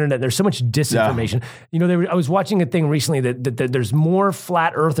information on the internet. There's so much disinformation. Yeah. You know, I was watching a thing recently that there's more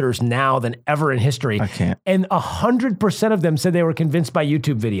flat earthers now than ever in history. I can't. And 100% of them said they were convinced by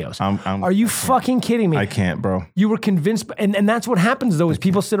YouTube videos. Are you fucking kidding me? I can't, bro. You were convinced, and that's what happens though, is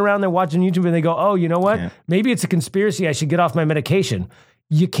people sit around there watching YouTube and they go, oh, you know what? Maybe it's a conspiracy. I should get off my medication.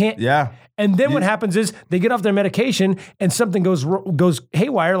 You can't. Yeah. And then what happens is they get off their medication and something goes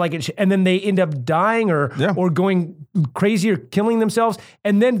haywire, and then they end up dying or going crazy or killing themselves.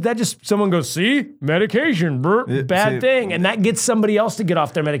 And then someone goes, see, medication, bad thing. And that gets somebody else to get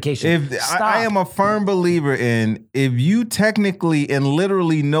off their medication. I am a firm believer in, if you technically and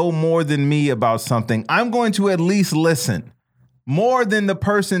literally know more than me about something, I'm going to at least listen. More than the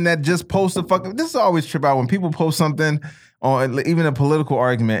person that just posts a fucking. This is always trip out when people post something on even a political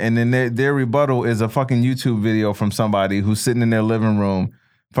argument, and then their rebuttal is a fucking YouTube video from somebody who's sitting in their living room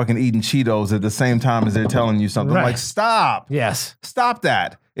fucking eating Cheetos at the same time as they're telling you something. Right. Like, stop. Yes. Stop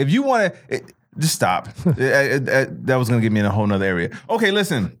that. If you want to, just stop. That was going to get me in a whole nother area. Okay,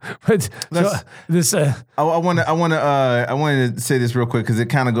 listen. I wanted to say this real quick because it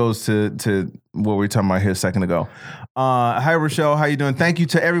kind of goes to what we were talking about here a second ago. Hi, Rochelle. How you doing? Thank you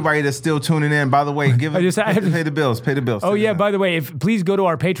to everybody that's still tuning in. By the way, pay the bills. Pay the bills. Oh, yeah. By the way, please go to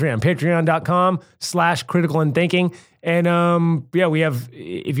our Patreon, patreon.com/criticalandthinking. And we have,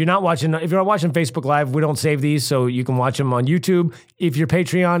 if you're not watching Facebook Live, we don't save these, so you can watch them on YouTube. If you're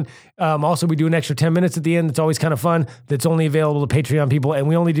Patreon, also we do an extra 10 minutes at the end. It's always kind of fun. That's only available to Patreon people. And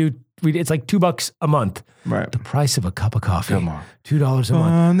we only do, it's like $2 a month. Right. The price of a cup of coffee. Come on. $2 a month.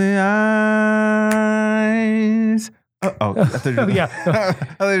 On the eyes.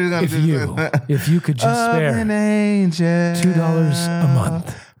 If you could just spare $2 a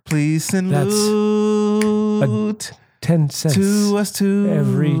month, please send loot 10 cents to us too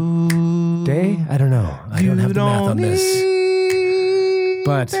every day. I don't know. I don't have the math on this.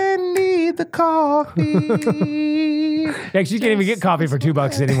 But need the coffee. Actually, you can't even get coffee for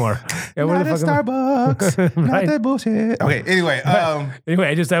 $2 anymore. Yeah, not at Starbucks. Right? Not that bullshit. Okay. Anyway, I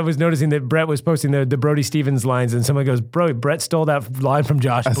was noticing that Brett was posting the Brody Stevens lines, and someone goes, "Bro, Brett stole that line from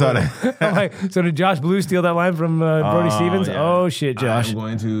Josh Blue." I saw that. I'm like, so did Josh Blue steal that line from Brody Stevens? Yeah. Oh shit, Josh!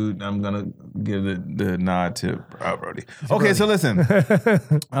 I'm gonna give the nod to Brody. Okay, so listen.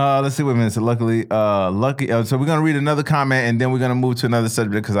 Let's see what minutes. So luckily, so we're gonna read another comment, and then we're gonna move to another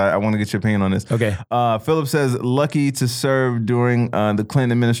subject because I want to get your opinion on this. Okay. Philip says, lucky to serve during the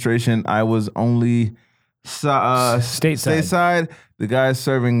Clinton administration. I was only stateside. The guy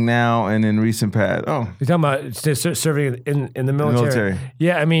serving now and in recent past. Oh, You're talking about serving in the military.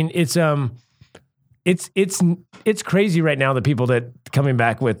 Yeah, I mean it's crazy right now. The people that coming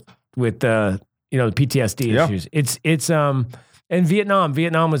back with the PTSD issues. It's and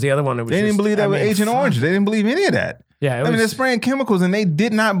Vietnam was the other one. That was they didn't believe that with Agent Orange. They didn't believe any of that. Yeah, they're spraying chemicals, and they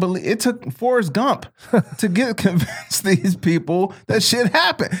did not believe. It took Forrest Gump to convince these people that shit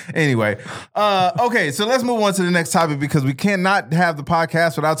happened. Anyway, okay, so let's move on to the next topic because we cannot have the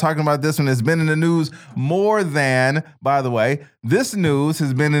podcast without talking about this one. It's been in the news more than, by the way, this news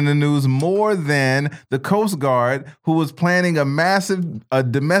has been in the news more than the Coast Guard, who was planning a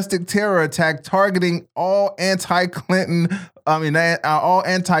domestic terror attack targeting all all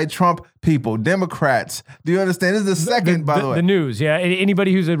anti-Trump people, Democrats. Do you understand? This is the second, by the way. The news, yeah.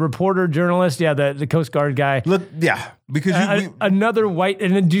 Anybody who's a reporter, journalist, yeah, the Coast Guard guy. Look, yeah, because another white.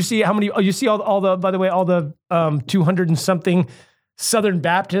 And then do you see how many? Oh, you see all the 200 and something Southern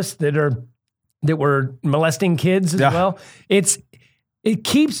Baptists that were molesting kids as well. It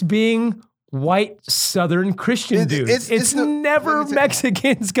keeps being white Southern Christian dudes. It's never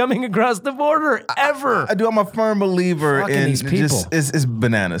Mexicans coming across the border ever. I'm a firm believer in these people. It's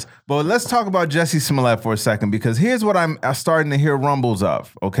bananas. But let's talk about Jussie Smollett for a second, because here's what I'm starting to hear rumbles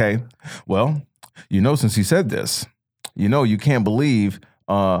of. Okay, well, since he said this, you can't believe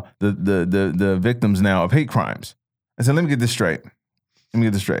the victims now of hate crimes. I said, let me get this straight.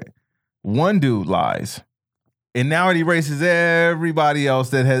 One dude lies, and now it erases everybody else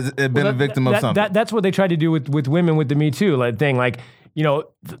that has been a victim of something. That's what they tried to do with women with the Me Too thing.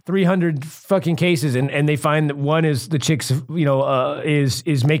 300 fucking cases, and they find that one is the chick's,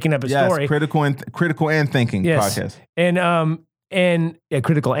 is making up a story. Critical and thinking podcast. And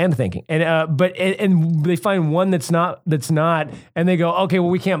critical and thinking, but they find one that's not, and they go, okay, well,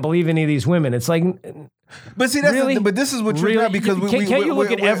 we can't believe any of these women. It's like, but see, that's really? But this is what you're not, because can't you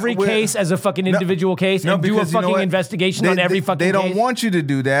look at every case as a fucking individual case and do a fucking investigation on every fucking case? They don't want you to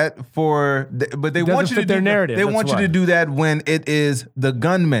do that but they want you to do their narrative. They want you to do that when it is the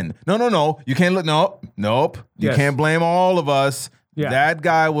gunman. No, you can't look. Nope. You can't blame all of us. Yeah. That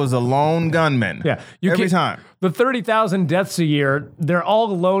guy was a lone gunman. Yeah, every time. The 30,000 deaths a year, they're all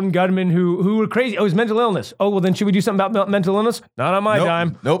lone gunmen who were crazy. Oh, it's mental illness. Oh, well, then should we do something about mental illness? Not on my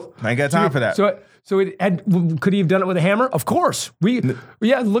dime. Nope, I ain't got time for that. So could he have done it with a hammer? Of course. Look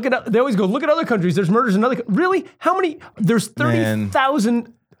at. They always go, look at other countries. There's murders in other. Really? How many? There's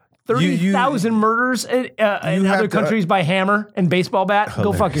 30,000 murders in other countries by hammer and baseball bat.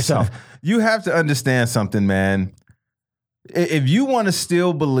 Hilarious. Go fuck yourself. You have to understand something, man. If you want to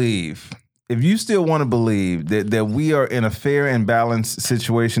still believe, that we are in a fair and balanced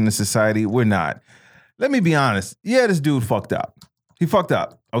situation in society, we're not. Let me be honest. Yeah, this dude fucked up. He fucked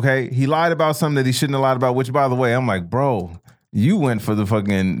up, okay? He lied about something that he shouldn't have lied about, which, by the way, I'm like, bro, you went for the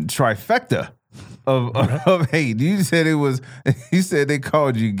fucking trifecta of hate. You said he said they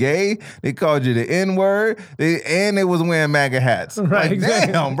called you gay, they called you the N-word, and they was wearing MAGA hats. Right, like,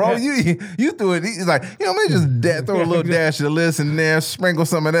 exactly. Damn, bro, you threw it. He's like, maybe just throw a little dash of this in there, sprinkle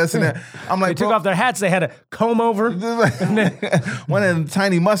some of this in there. I'm like, they took off their hats, they had a comb over. One of them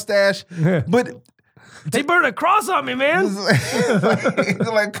tiny mustache. But they burned a cross on me, man.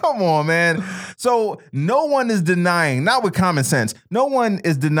 like, come on, man. So no one is denying, not with common sense, no one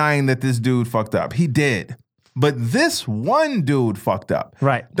is denying that this dude fucked up. He did. But this one dude fucked up.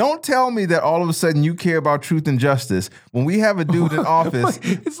 Right. Don't tell me that all of a sudden you care about truth and justice when we have a dude in office.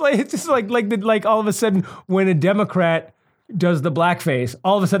 It's just like all of a sudden when a Democrat does the blackface,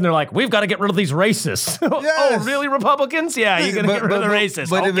 all of a sudden they're like, we've got to get rid of these racists. Yes. Oh, really, Republicans? Yeah, you're going to get rid of the racists.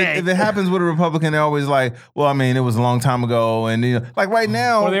 But okay. if it happens with a Republican, they're always like, well, I mean, it was a long time ago. And, like right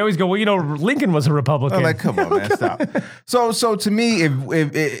now. Or they always go, well, Lincoln was a Republican. I'm like, come on, man, stop. So to me,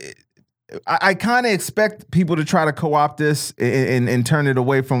 I kind of expect people to try to co-opt this and turn it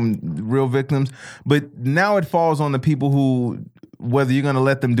away from real victims. But now it falls on the people who, whether you're going to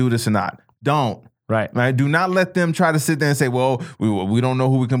let them do this or not. Don't. Right. Do not let them try to sit there and say, well, we don't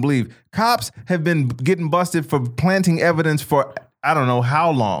know who we can believe. Cops have been getting busted for planting evidence for I don't know how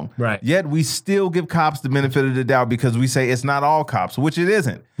long. Right. Yet we still give cops the benefit of the doubt because we say it's not all cops, which it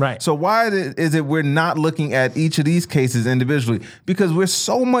isn't. Right. So why is it we're not looking at each of these cases individually? Because we're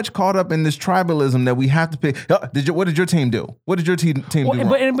so much caught up in this tribalism that we have to pick. What did your team do? What did your team do?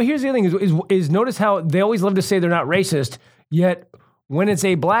 But here's the other thing is notice how they always love to say they're not racist, yet when it's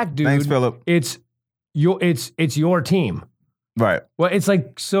a black dude, thanks, Philip. It's your team. Right. Well, it's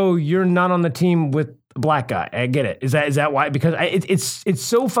like, so you're not on the team with the black guy. I get it. Is that why? Because it's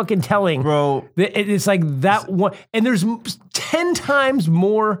so fucking telling, bro. That it's like that one, and there's 10 times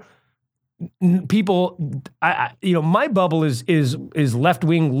more people, my bubble is left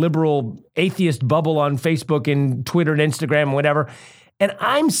wing liberal atheist bubble on Facebook and Twitter and Instagram and whatever, and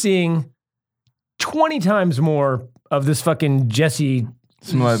I'm seeing 20 times more of this fucking Jesse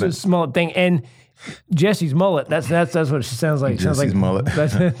Smollett thing, and Jesse's mullet. That's what she sounds like. Jesse's mullet.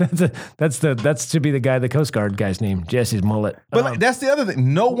 That's to be the guy, the Coast Guard guy's name, Jesse's mullet. But that's the other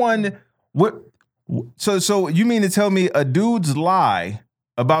thing. No one. So you mean to tell me a dude's lie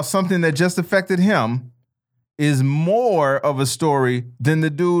about something that just affected him is more of a story than the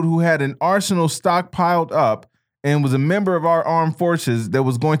dude who had an arsenal stockpiled up and was a member of our armed forces that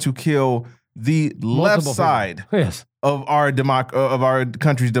was going to kill the left side of our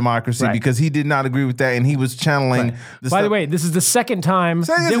country's democracy because he did not agree with that and he was channeling. By the way, this is the second time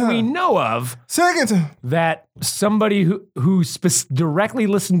that we know of that somebody who directly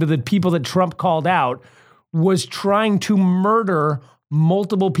listened to the people that Trump called out was trying to murder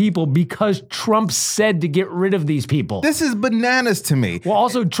multiple people because Trump said to get rid of these people. This is bananas to me. Well,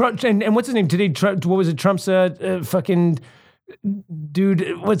 also Trump and what's his name today? What was it? Trump's fucking dude.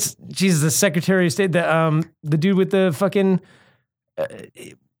 The Secretary of State? The dude with the fucking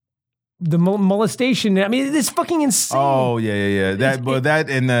the molestation. I mean, it's fucking insane. Oh yeah.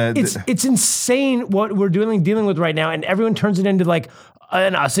 It's insane what we're dealing with right now, and everyone turns it into like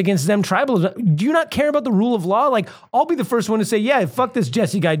an us against them tribalism. Do you not care about the rule of law? Like, I'll be the first one to say, yeah, fuck this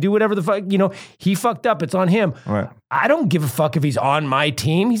Jesse guy. Do whatever the fuck, he fucked up. It's on him. Right. I don't give a fuck if he's on my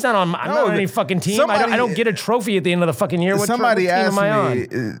team. He's not on. I'm not on any fucking team. I don't get a trophy at the end of the fucking year. What team am I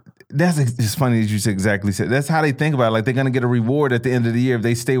on? It's funny that you exactly said. That's how they think about it. Like, they're going to get a reward at the end of the year if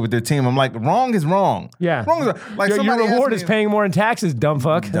they stay with their team. I'm like, wrong is wrong. Yeah. Wrong is wrong. Like, your reward is paying more in taxes, dumb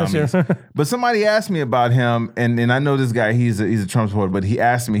fuck. But somebody asked me about him, and I know this guy, he's a Trump supporter, but he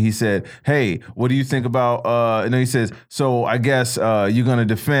asked me, he said, hey, what do you think about, and then he says, so I guess you're going to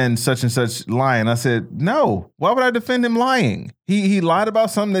defend such and such lying. I said, no. Why would I defend him lying? He lied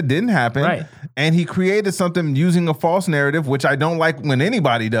about something that didn't happen. Right. And he created something using a false narrative, which I don't like when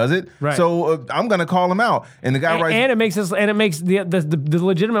anybody does it. Right. So I'm going to call him out. And the guy writes, and it makes the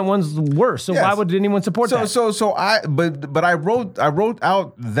legitimate ones worse. So why would anyone support that? But I wrote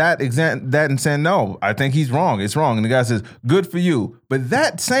out that and saying, no, I think he's wrong. It's wrong. And the guy says, good for you. But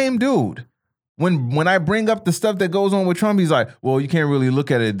that same dude, when I bring up the stuff that goes on with Trump, he's like, well, you can't really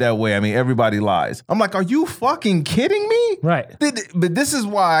look at it that way. I mean, everybody lies. I'm like, are you fucking kidding me? Right. But this is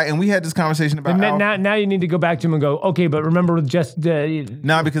why, and we had this conversation about now you need to go back to him and go, okay, but remember with just...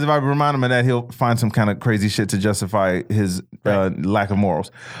 nah, because if I remind him of that, he'll find some kind of crazy shit to justify his lack of morals.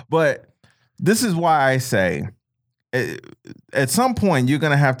 But this is why I say, at some point, you're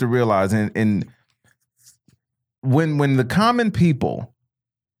going to have to realize, and when the common people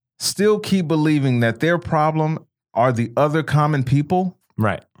still keep believing that their problem are the other common people,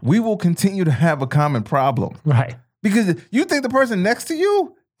 right, we will continue to have a common problem. Right. Because you think the person next to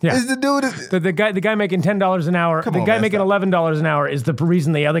you is the dude. The guy making $10 an hour, the guy making $11 an hour is the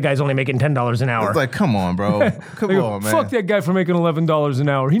reason the other guy's only making $10 an hour. It's like, come on, bro. Come on, man. Fuck that guy for making $11 an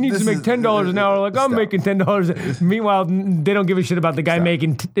hour. He needs to make $10 an hour like I'm making $10. Meanwhile, they don't give a shit about the guy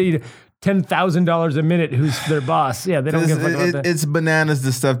making $10,000 a minute who's their boss. Yeah, they don't give a fuck about that. It's bananas,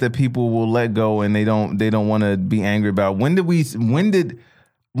 the stuff that people will let go and they don't want to be angry about. When did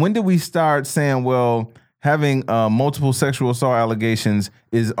we start saying, well, having multiple sexual assault allegations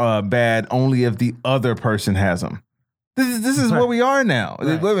is bad only if the other person has them? This is where we are now.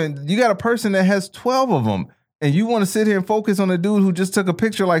 Right. You got a person that has 12 of them, and you want to sit here and focus on a dude who just took a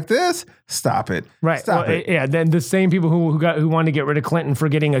picture like this? Stop it. Right. Stop it. Yeah. Then the same people who wanted to get rid of Clinton for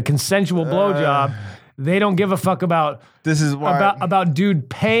getting a consensual blowjob, they don't give a fuck about. This is why about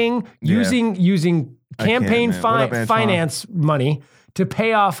dude paying using campaign finance money to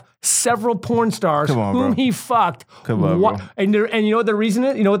pay off several porn stars whom he fucked. And you know what the reason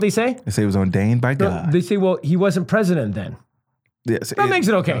is? You know what they say? They say he was ordained by God. They say, well, he wasn't president then. Yes, that makes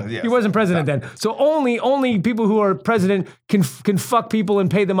it okay. Yes. He wasn't president then. So only people who are president can fuck people and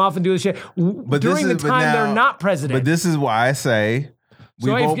pay them off and do this shit. But during the time they're not president. But this is why I say...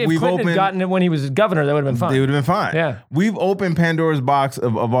 So if Clinton had gotten it when he was governor, that would have been fine. They would have been fine. Yeah. We've opened Pandora's box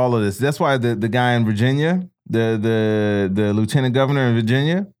of all of this. That's why the guy in Virginia, the lieutenant governor in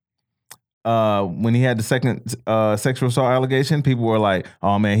Virginia, when he had the second sexual assault allegation, people were like,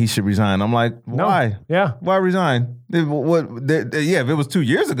 "Oh man, he should resign." I'm like, "Why? No. Yeah, why resign? If it was 2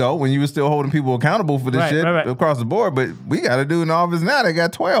 years ago when you were still holding people accountable for this shit across the board, but we got a dude in office now that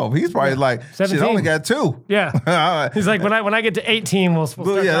got 12. He's probably like, 17. Shit, only got 2. Yeah, he's like, when I get to 18, we'll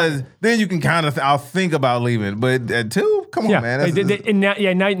start then you can kind of I'll think about leaving, but at 2, come on,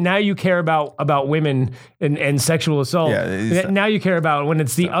 man. Now you care about women and sexual assault. Yeah, now you care about when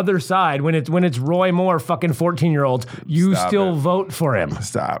it's the other side. when it's Roy Moore, fucking 14-year-olds, you Stop still it. vote for him.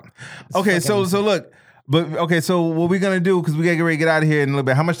 Stop. Okay, so look, but okay, so what we gonna do? Because we gotta get ready to get out of here in a little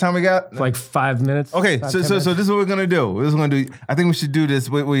bit. How much time we got? It's like 5 minutes. Okay, 5, so 10 this minutes. is what we're gonna do. This is what we're gonna do. I think we should do this.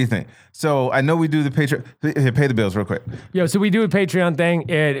 What do you think? So I know we do the Patreon. Here, pay the bills real quick. Yeah, so we do a Patreon thing.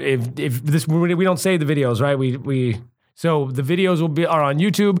 And if this we don't save the videos, right? So the videos are on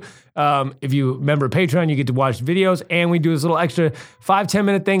YouTube. If you member Patreon, you get to watch videos, and we do this little extra 5-10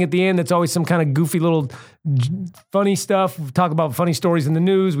 minute thing at the end. That's always some kind of goofy little funny stuff. We talk about funny stories in the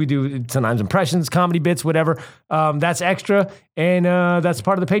news. We do sometimes impressions, comedy bits, whatever. That's extra, and that's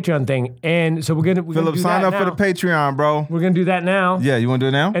part of the Patreon thing. And so we're gonna Philip, sign up for the Patreon, bro. We're gonna do that now. Yeah, you want to do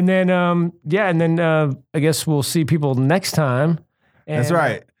it now? And then I guess we'll see people next time. And, That's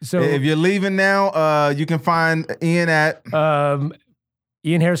right. So if you're leaving now, you can find Ian at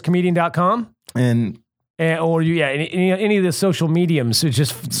IanHarrisComedian.com. Or any of the social mediums. So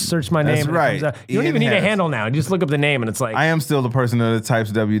just search my name. That's right. You don't Ian even need a Harris. handle now. Just look up the name, and it's like I am still the person that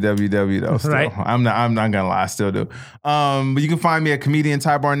types www though. Still. Right. I'm not gonna lie, I still do. But you can find me at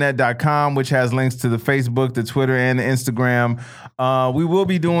comediantybarnett.com, which has links to the Facebook, the Twitter, and the Instagram. We will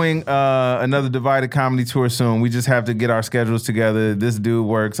be doing another Divided Comedy Tour soon. We just have to get our schedules together. This dude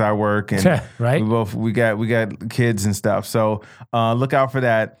works, I work, and right. we got kids and stuff. So look out for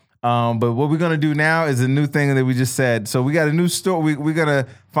that. But what we're gonna do now is a new thing that we just said. So we got a new story. We're gonna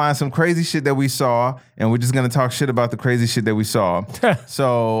find some crazy shit that we saw, and we're just gonna talk shit about the crazy shit that we saw.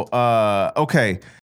 So okay.